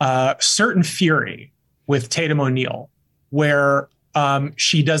 Certain Fury with Tatum O'Neal, where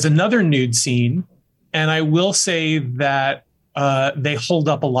she does another nude scene. And I will say that they hold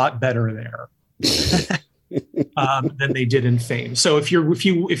up a lot better there than they did in Fame. So if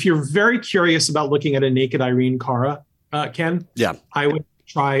you're very curious about looking at a naked Irene Cara, Ken, Yeah, I would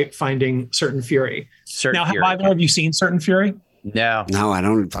try finding Certain Fury. Certain Now, Fury. have either of you seen Certain Fury? No. no, I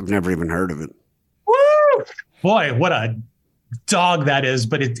don't. I've never even heard of it. Woo! Boy, what a dog that is!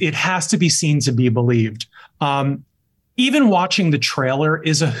 But it has to be seen to be believed. Even watching the trailer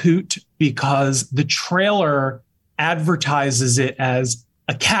is a hoot, because the trailer advertises it as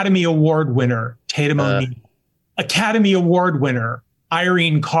Academy Award winner Tatum O'Neal, Academy Award winner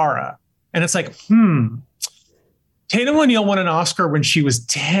Irene Cara. And it's like, Tatum O'Neal won an Oscar when she was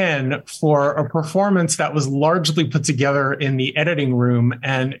 10 for a performance that was largely put together in the editing room.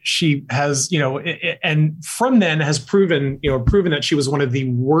 And she has, and from then has proven that she was one of the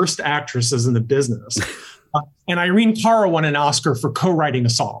worst actresses in the business. And Irene Cara won an Oscar for co-writing a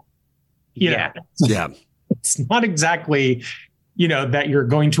song. Yeah. Yeah. It's not exactly, that you're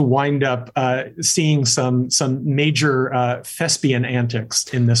going to wind up seeing some major thespian antics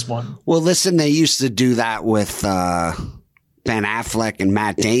in this one. Well, listen, they used to do that with Ben Affleck and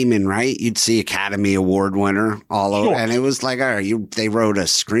Matt Damon, right? You'd see Academy Award winner all over, and it was like, all right, they wrote a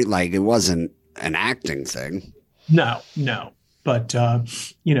screen, like it wasn't an acting thing. No. But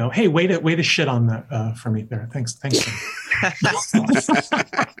hey, way to shit on that for me there. Thanks.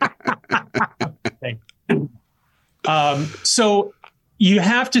 So you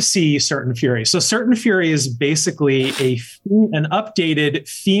have to see Certain Fury. So Certain Fury is basically an updated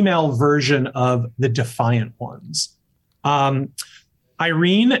female version of the Defiant Ones.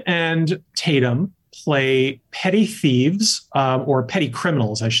 Irene and Tatum play petty thieves, or petty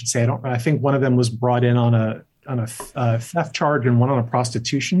criminals, I should say. I think one of them was brought in on a theft charge and one on a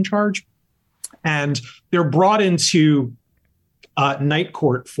prostitution charge. And they're brought into night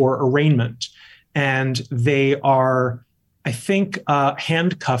court for arraignment. And they are, I think,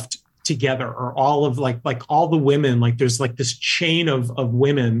 handcuffed together, or all of like all the women, like there's like this chain of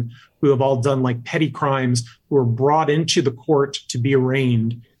women who have all done like petty crimes, who are brought into the court to be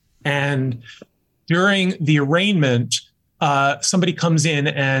arraigned. And during the arraignment, somebody comes in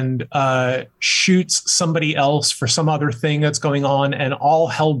and shoots somebody else for some other thing that's going on, and all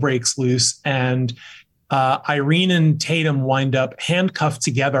hell breaks loose. And Irene and Tatum wind up handcuffed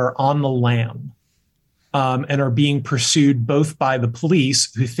together on the lam, and are being pursued both by the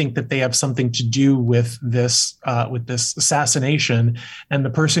police, who think that they have something to do with this assassination, and the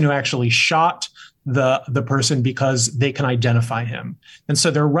person who actually shot the person, because they can identify him. And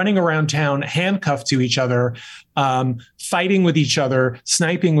so they're running around town handcuffed to each other, fighting with each other,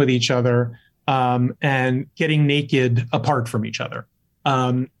 sniping with each other, and getting naked apart from each other.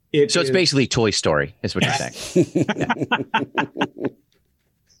 It's basically Toy Story, is what you're saying.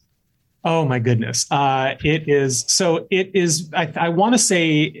 Oh my goodness. It is. I want to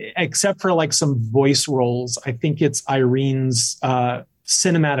say, except for like some voice roles, I think it's Irene's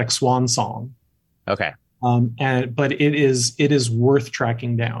cinematic swan song. Okay. But it is worth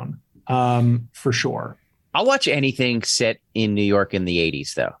tracking down, for sure. I'll watch anything set in New York in the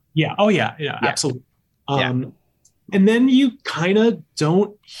 80s, though. Yeah. Oh yeah. Absolutely. And then you kind of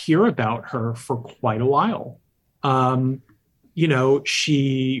don't hear about her for quite a while.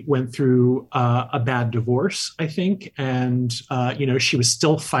 She went through a bad divorce, I think. And, she was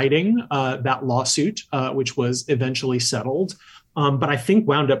still fighting that lawsuit, which was eventually settled. But I think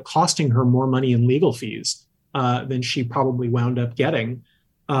wound up costing her more money in legal fees than she probably wound up getting.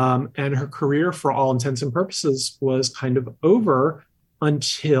 And her career, for all intents and purposes, was kind of over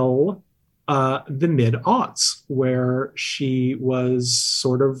until the mid-aughts, where she was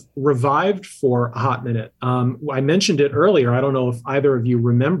sort of revived for a hot minute. I mentioned it earlier. I don't know if either of you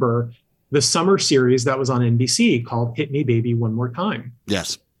remember the summer series that was on NBC called Hit Me Baby One More Time.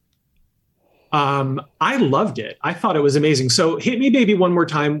 Yes. I loved it. I thought it was amazing. So Hit Me Baby One More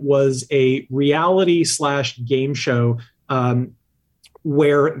Time was a reality / game show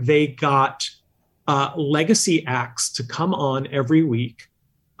where they got legacy acts to come on every week,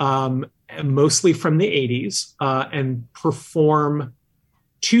 mostly from the 80s, and perform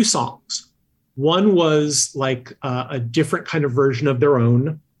 2 songs. One was like a different kind of version of their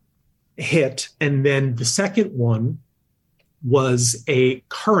own hit. And then the second one was a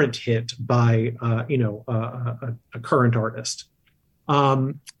current hit by, a current artist.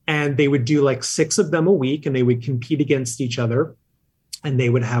 And they would do like 6 of them a week, and they would compete against each other, and they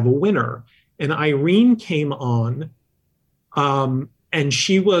would have a winner. And Irene came on, and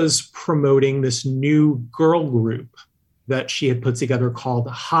she was promoting this new girl group that she had put together called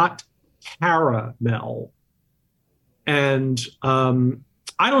Hot Caramel. And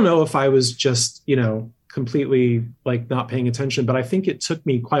I don't know if I was just, completely like not paying attention, but I think it took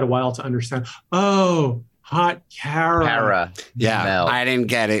me quite a while to understand. Oh, Hot Caramel. Yeah, I didn't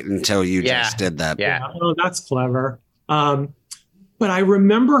get it until you just did that. Yeah. Oh, that's clever. But I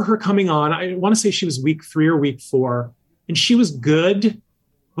remember her coming on. I want to say she was week 3 or week 4, and she was good,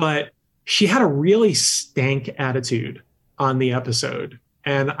 but she had a really stank attitude on the episode.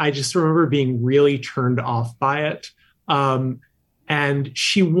 And I just remember being really turned off by it. And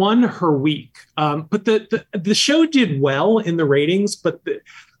she won her week. But the show did well in the ratings, but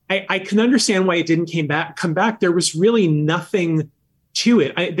I can understand why it didn't come back. There was really nothing to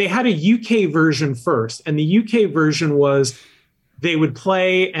it. They had a UK version first, and the UK version was they would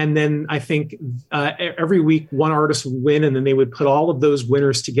play, and then I think every week one artist would win, and then they would put all of those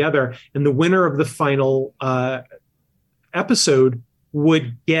winners together, and the winner of the final episode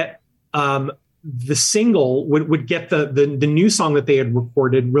would get the single, would get the new song that they had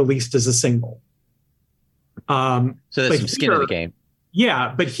recorded released as a single. So that's some skin in the game.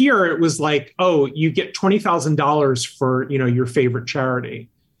 Yeah, but here it was like, oh, you get $20,000 for your favorite charity,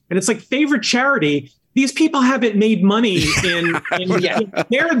 and it's like, favorite charity. These people haven't made money in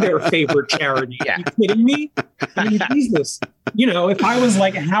they're their favorite charity. Yeah. Are you kidding me? I mean, Jesus. If I was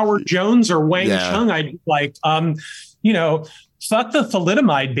like Howard Jones or Wang Chung, I'd be like, fuck the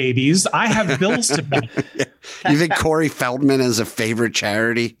thalidomide babies. I have bills to pay. You think Corey Feldman is a favorite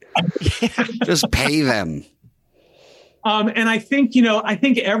charity? Just pay them. And I think,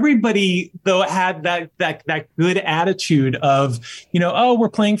 everybody though had that good attitude of, oh, we're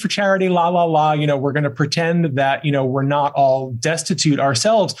playing for charity, la, la, la, we're going to pretend that, we're not all destitute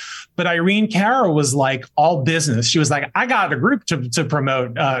ourselves. But Irene Cara was like all business. She was like, I got a group to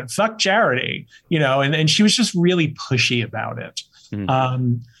promote, fuck charity, and she was just really pushy about it.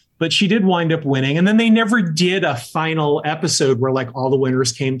 Mm-hmm. But she did wind up winning. And then they never did a final episode where like all the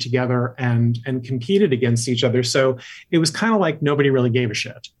winners came together and competed against each other. So it was kind of like nobody really gave a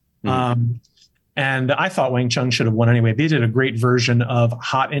shit. Mm-hmm. And I thought Wang Chung should have won anyway. They did a great version of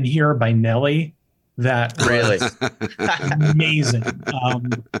Hot in Here by Nelly. That really amazing.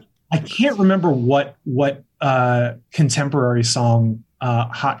 I can't remember what contemporary song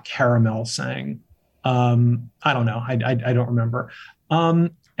Hot Caramel sang. I don't know. I don't remember.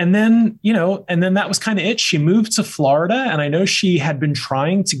 And then that was kind of it. She moved to Florida, and I know she had been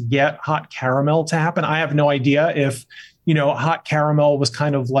trying to get Hot Caramel to happen. I have no idea if, Hot Caramel was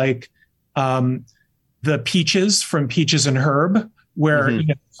kind of like the Peaches from Peaches and Herb, where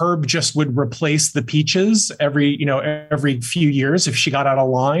Herb just would replace the Peaches every few years if she got out of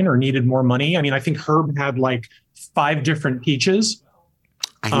line or needed more money. I mean, I think Herb had like 5 different Peaches.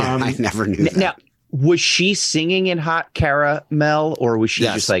 I never knew that. Now, was she singing in Hot Caramel, or was she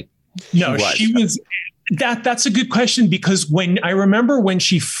just like? No, she was. That's a good question, because when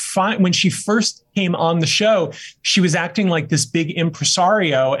she first came on the show, she was acting like this big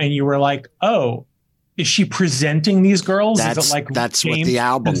impresario, and you were like, oh, is she presenting these girls? That's is it like that's what the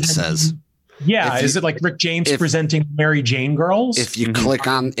album says. Yeah, is it like Rick James presenting Mary Jane girls? If you click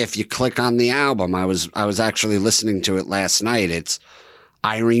on the album, I was actually listening to it last night. It's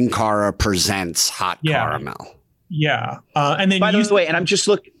Irene Cara presents Hot Caramel. Yeah. And then by the way, and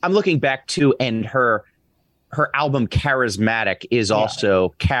I'm looking back too, and her album Charismatic is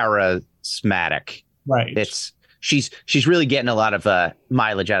also charismatic. Right. She's really getting a lot of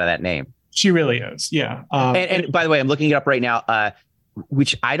mileage out of that name. She really is. Yeah. And by the way, I'm looking it up right now,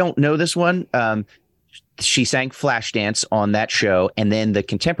 which I don't know this one. She sang Flashdance on that show. And then the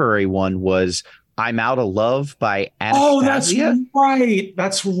contemporary one was I'm Out of Love by Anastasia. Oh,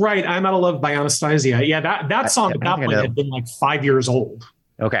 that's right. I'm Out of Love by Anastasia. Yeah, that song at that point had been like 5 years old.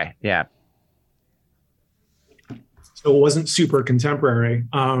 Okay, yeah. So it wasn't super contemporary.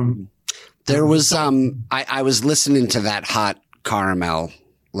 There was I was listening to that Hot Caramel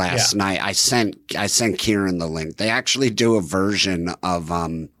last night. I sent Kieran the link. They actually do a version of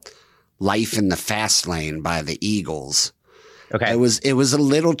Life in the Fast Lane by the Eagles. Okay. It was a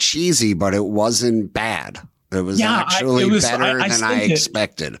little cheesy, but it wasn't bad. It was actually better than I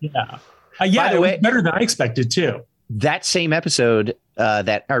expected. Yeah. By the way, better than I expected too. That same episode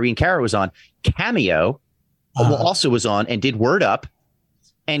that Irene Cara was on, Cameo also was on and did Word Up.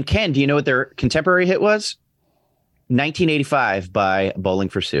 And Ken, do you know what their contemporary hit was? 1985 by Bowling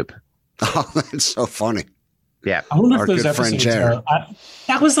for Soup. Oh, that's so funny. Yeah. I wonder if those episodes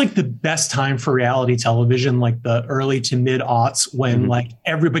that was like the best time for reality television, like the early to mid aughts when like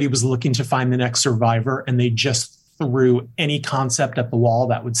everybody was looking to find the next survivor and they just threw any concept at the wall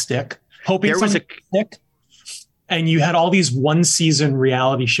that would stick, hoping something would stick. And you had all these one season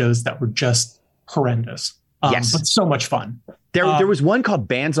reality shows that were just horrendous. But so much fun. There was one called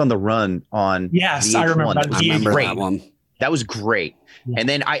Bands on the Run on VH1. I remember that one. That was great. Yeah. And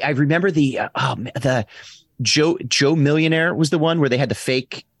then I remember the Joe Millionaire was the one where they had the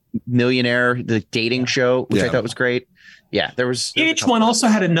fake millionaire, the dating show, which I thought was great. Yeah, there was VH1 also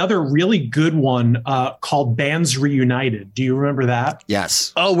had another really good one called Bands Reunited. Do you remember that?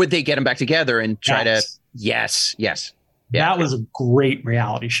 Yes. Oh, would they get them back together and try to? Yes. Yeah, that was a great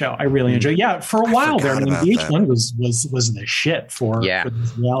reality show. I really enjoyed. Yeah, for a while there, I mean, VH1 was the shit for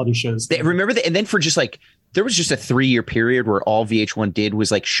these reality shows. Remember that, and then for just like there was just a 3-year period where all VH1 did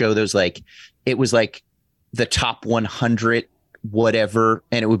was like show those like it was like the top 100 whatever,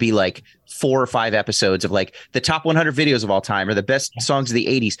 and it would be like 4 or 5 episodes of like the top 100 videos of all time or the best songs of the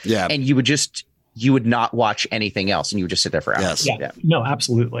 80s. Yeah, and you would not watch anything else, and you would just sit there for hours. Yes. Yeah. No,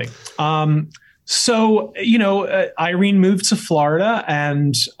 absolutely. So, Irene moved to Florida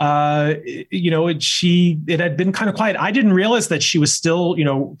and, it had been kind of quiet. I didn't realize that she was still,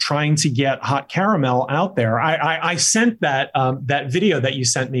 trying to get Hot Caramel out there. I sent that video that you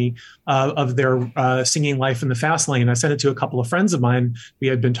sent me of their singing Life in the Fast Lane. I sent it to a couple of friends of mine. We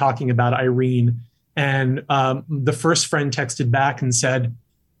had been talking about Irene, and the first friend texted back and said,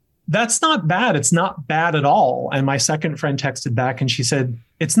 "That's not bad. It's not bad at all." And my second friend texted back and she said,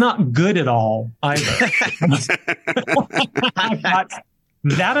 "It's not good at all either."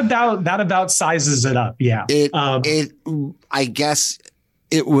 That about sizes it up. Yeah. I guess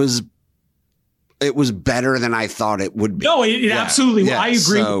it was better than I thought it would be. No, it absolutely. Yeah, I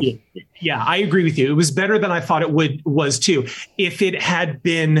agree with you. Yeah, I agree with you. It was better than I thought it was too. If it had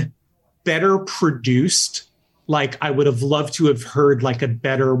been better produced, like I would have loved to have heard like a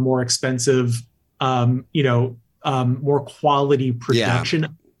better, more expensive, more quality production. Yeah.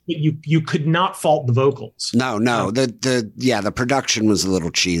 You could not fault the vocals. No. The production was a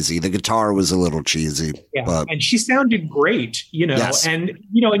little cheesy. The guitar was a little cheesy. Yeah. But and she sounded great, yes. And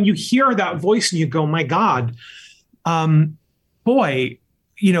you hear that voice and you go, my God, boy,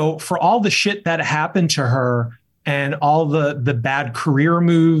 for all the shit that happened to her, and all the bad career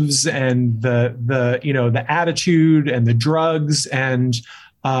moves and the attitude and the drugs and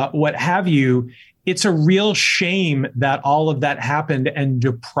what have you, it's a real shame that all of that happened and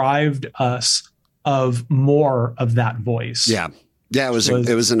deprived us of more of that voice. Yeah. Yeah, it was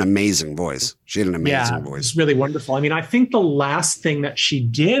an amazing voice. She had an amazing voice. It's really wonderful. I mean, I think the last thing that she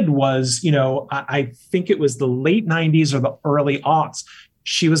did was, I think it was the late 90s or the early aughts.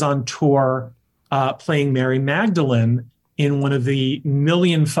 She was on tour playing Mary Magdalene in one of the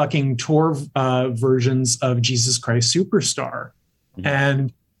million fucking tour versions of Jesus Christ Superstar. Mm-hmm.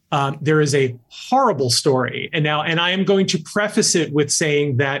 And there is a horrible story. And I am going to preface it with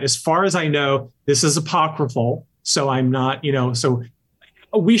saying that as far as I know, this is apocryphal. So I'm not, so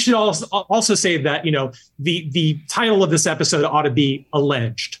we should also say that, the title of this episode ought to be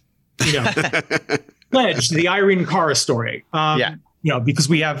Alleged, Alleged, the Irene Cara story. Because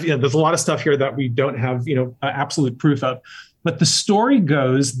we have, there's a lot of stuff here that we don't have, absolute proof of. But the story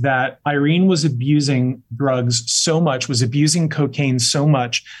goes that Irene was abusing drugs so much, was abusing cocaine so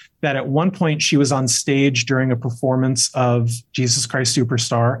much that at one point she was on stage during a performance of Jesus Christ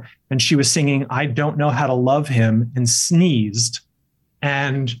Superstar, and she was singing, "I Don't Know How to Love Him," and sneezed.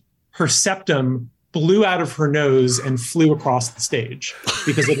 And her septum blew out of her nose and flew across the stage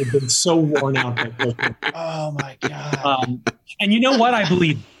because it had been so worn out. Oh my God. And you know what? I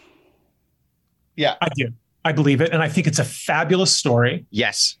believe. Yeah, I do. I believe it. And I think it's a fabulous story.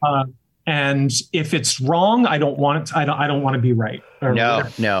 Yes. And if it's wrong, I don't want it. I don't want to be right. No.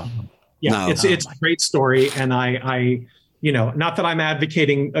 Yeah. It's a great story. And I not that I'm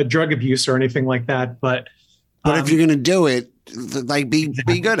advocating a drug abuse or anything like that, but if you're going to do it, like be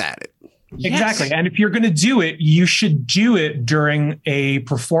good at it. Exactly. Yes. And if you're going to do it, you should do it during a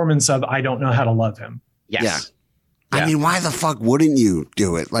performance of I Don't Know How to Love Him. Yes. Yeah. I mean, why the fuck wouldn't you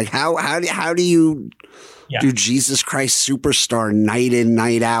do it? Like, how do you do Jesus Christ Superstar night in,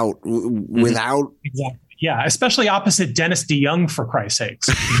 night out without Yeah, especially opposite Dennis DeYoung, for Christ's sakes.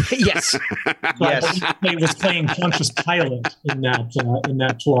 Yes. Yes. He was playing Pontius Pilate in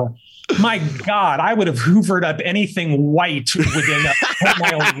that tour. My God, I would have hoovered up anything white within a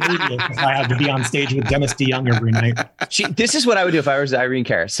mile radius if I had to be on stage with Dennis DeYoung every night. This is what I would do if I was Irene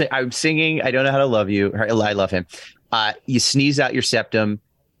Cara. I'm singing "I Don't Know How to Love You." I love him. You sneeze out your septum.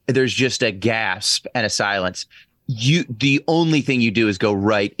 There's just a gasp and a silence. The only thing you do is go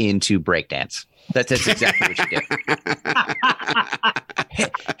right into breakdance. That's exactly what you do.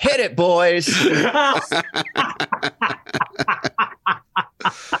 Hit it, boys.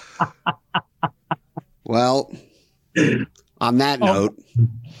 Well, on that note.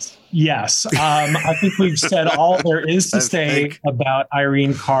 Yes. I think we've said all there is to say about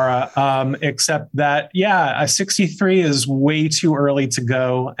Irene Cara, except that, a 63 is way too early to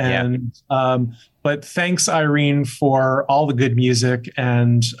go. And, but thanks, Irene, for all the good music,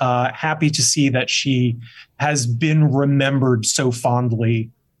 and happy to see that she has been remembered so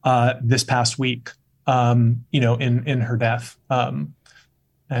fondly this past week, in her death.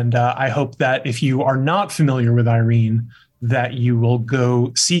 And I hope that if you are not familiar with Irene, that you will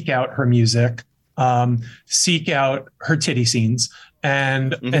go seek out her music, seek out her titty scenes,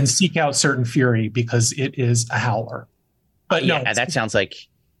 and seek out Certain Fury, because it is a howler. But that sounds like,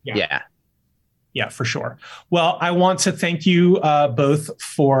 Yeah, for sure. Well, I want to thank you both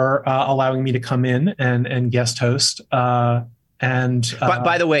for allowing me to come in and guest host. By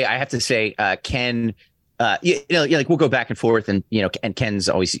the way, I have to say, Ken, we'll go back and forth, and Ken's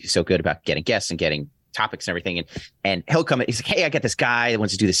always so good about getting guests and getting topics and everything, and he'll come in, he's like, hey, I got this guy that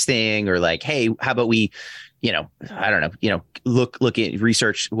wants to do this thing, or like, hey, how about we I don't know, look at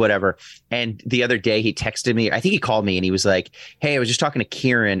research, whatever. And the other day he texted me, I think he called me, and he was like, hey, I was just talking to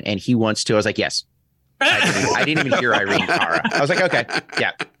Kieran and he wants to. I was like, yes. I didn't even hear Irene Cara. I was like, okay,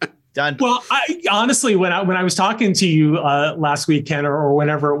 yeah, done. Well, I honestly, when I was talking to you last weekend or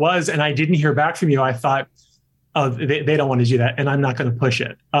whenever it was, and I didn't hear back from you, I thought, oh, they don't want to do that, and I'm not going to push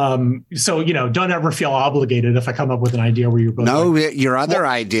it. So, don't ever feel obligated if I come up with an idea where you're both. No, your other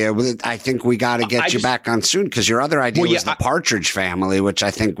idea, I think we got to get you back on soon, because your other idea was the Partridge Family, which I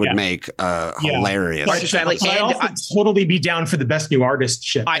think would make hilarious. Partridge Family, but I'd also totally be down for the Best New Artist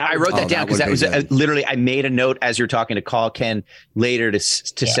shit. I wrote that down because that was literally, I made a note as you're talking to call Ken later to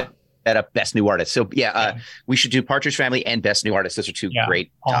set up Best New Artist. So we should do Partridge Family and Best New Artist. Those are two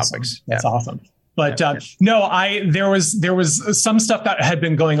great topics. That's awesome. But there was some stuff that had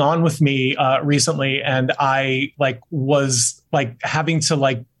been going on with me recently, and I was having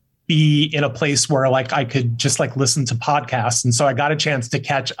to be in a place where I could just listen to podcasts, and so I got a chance to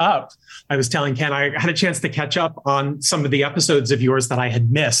catch up. I was telling Ken I had a chance to catch up on some of the episodes of yours that I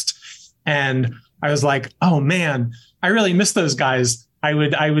had missed, and I was like, oh man, I really miss those guys. I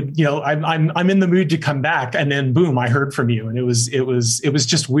would, I'm in the mood to come back, and then boom, I heard from you, and it was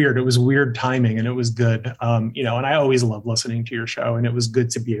just weird. It was weird timing, and it was good. And I always love listening to your show, and it was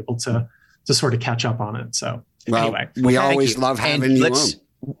good to be able to sort of catch up on it. So anyway, we always love having you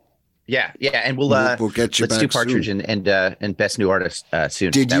on. Yeah, and we'll get you. Let's do Partridge and Best New Artist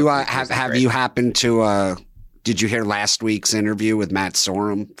soon. Did you have you happened to? Did you hear last week's interview with Matt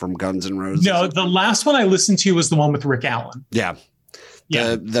Sorum from Guns N' Roses? No, the last one I listened to was the one with Rick Allen. Yeah.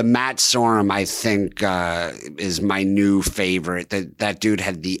 The Matt Sorum, I think, is my new favorite. That dude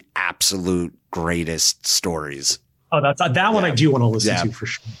had the absolute greatest stories. Oh, that one I do want to listen to for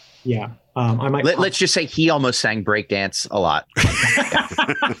sure. Yeah. I might. Let's just say he almost sang breakdance a lot.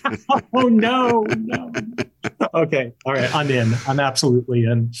 Oh, no. Okay. All right. I'm in. I'm absolutely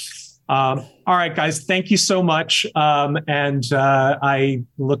in. All right, guys, thank you so much. And I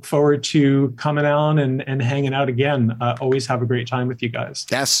look forward to coming on and hanging out again. Always have a great time with you guys.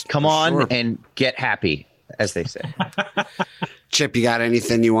 Yes. Come on and get happy, as they say. Chip, you got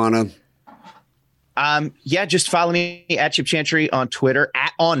anything you want to? Just follow me at Chip Chantry on Twitter,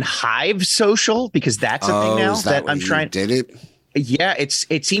 on Hive Social, because that's a thing now that I'm trying. Did it? Yeah,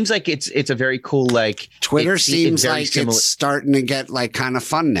 it seems like it's a very cool Twitter seems like it's starting to get kind of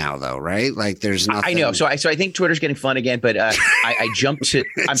fun now, though, right? There's nothing. I know. So I think Twitter's getting fun again, but I jumped to.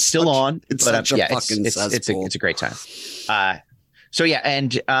 I'm still on. It's such a fucking cesspool. It's a great time.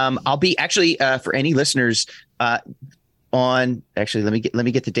 And I'll be actually for any listeners on. Actually, let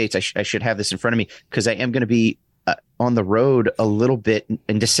me get the dates. I should have this in front of me because I am going to be on the road a little bit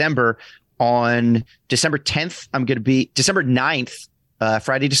in December. On December 10th, I'm going to be December 9th,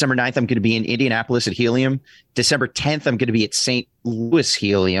 Friday, December 9th, I'm going to be in Indianapolis at Helium. December 10th, I'm going to be at St. Louis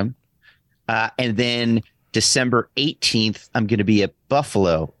Helium. And then December 18th, I'm going to be at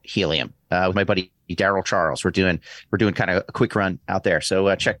Buffalo Helium with my buddy Daryl Charles. We're doing kind of a quick run out there.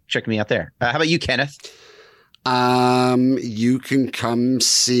 So check me out there. How about you, Kenneth? You can come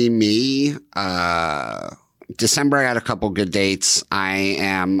see me. December, I got a couple good dates. I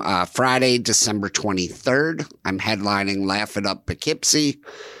am Friday, December 23rd. I'm headlining Laugh It Up Poughkeepsie.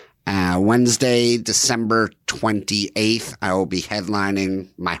 Wednesday, December 28th, I will be headlining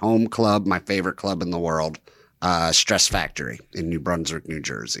my home club, my favorite club in the world, Stress Factory in New Brunswick, New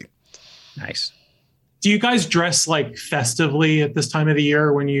Jersey. Nice. Do you guys dress like festively at this time of the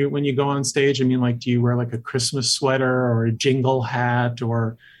year when you go on stage? I mean, like, do you wear like a Christmas sweater or a jingle hat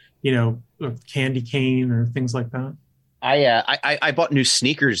or, a candy cane or things like that? I bought new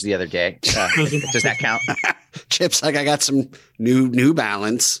sneakers the other day. Does that count? Chip's like, I got some New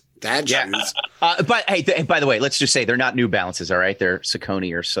Balance dad shoes. But hey, by the way, let's just say they're not New Balances. All right, they're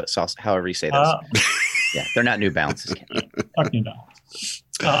Saucony or however you say that. Yeah, they're not New Balances. Talking about.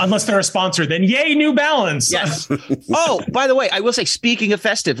 Unless they're a sponsor, then yay, New Balance. Yes. Oh, by the way, I will say, speaking of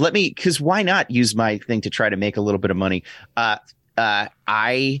festive, because why not use my thing to try to make a little bit of money?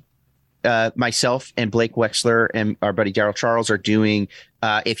 Myself and Blake Wexler and our buddy Daryl Charles are doing.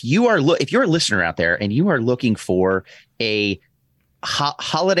 If you're a listener out there and you are looking for a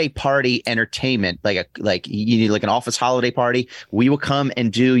holiday party entertainment, like you need like an office holiday party, we will come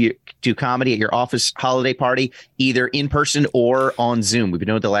and do comedy at your office holiday party, either in person or on Zoom. We've been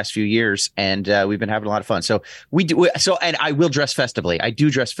doing it the last few years, and we've been having a lot of fun. So and I will dress festively. I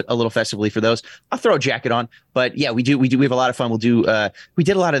do dress a little festively for those. I'll throw a jacket on, but yeah, we have a lot of fun. We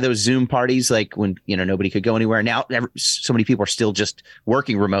did a lot of those Zoom parties, like when nobody could go anywhere. Now so many people are still just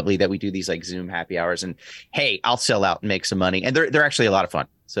working remotely that we do these like Zoom happy hours, and hey, I'll sell out and make some money, and they're actually a lot of fun.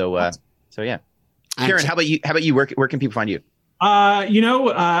 So yeah. Kieran, how about you? Where can people find you?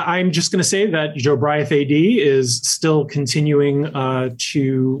 I'm just going to say that Joe Bryant AD is still continuing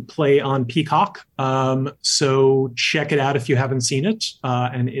to play on Peacock. So check it out if you haven't seen it.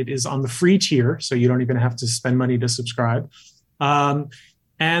 And it is on the free tier, so you don't even have to spend money to subscribe. And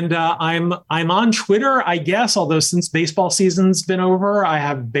I'm on Twitter, I guess, although since baseball season's been over, I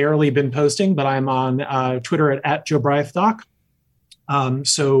have barely been posting, but I'm on Twitter at Joe Bryant Doc.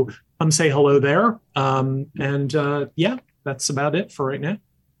 So come say hello there. Yeah. That's about it for right now.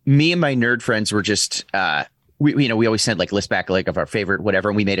 Me and my nerd friends were just, we always send like list back like of our favorite whatever.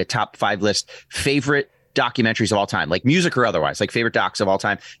 And we made a top 5 list, favorite documentaries of all time, like music or otherwise, like favorite docs of all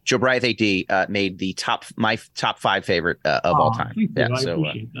time. Joe Bryant AD made my top 5 favorite of all time. Yeah,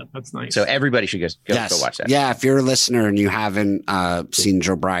 that's nice. So everybody should go watch that. Yeah, if you're a listener and you haven't seen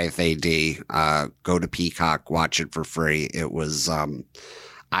Joe Bryant AD, go to Peacock, watch it for free. It was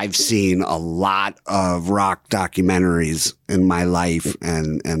I've seen a lot of rock documentaries in my life,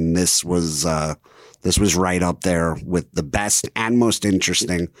 and this was right up there with the best and most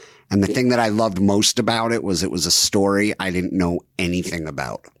interesting. And the thing that I loved most about it was a story I didn't know anything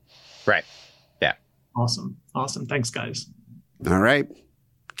about. Right. Yeah. Awesome. Thanks, guys. All right.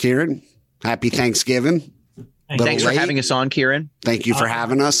 Kieran, happy Thanksgiving. Thanks for having us on, Kieran. Thank you for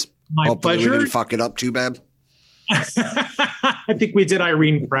having us. My Hopefully pleasure. We didn't fuck it up too bad. I think we did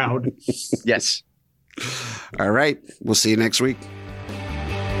Irene proud. Yes. All right. We'll see you next week.